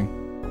story.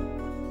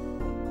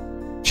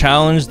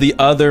 Challenge the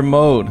Other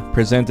mode,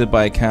 presented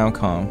by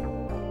Capcom.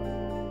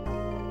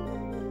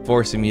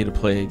 Forcing me to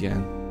play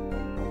again.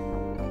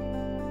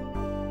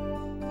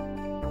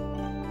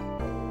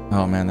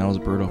 Oh man, that was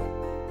brutal.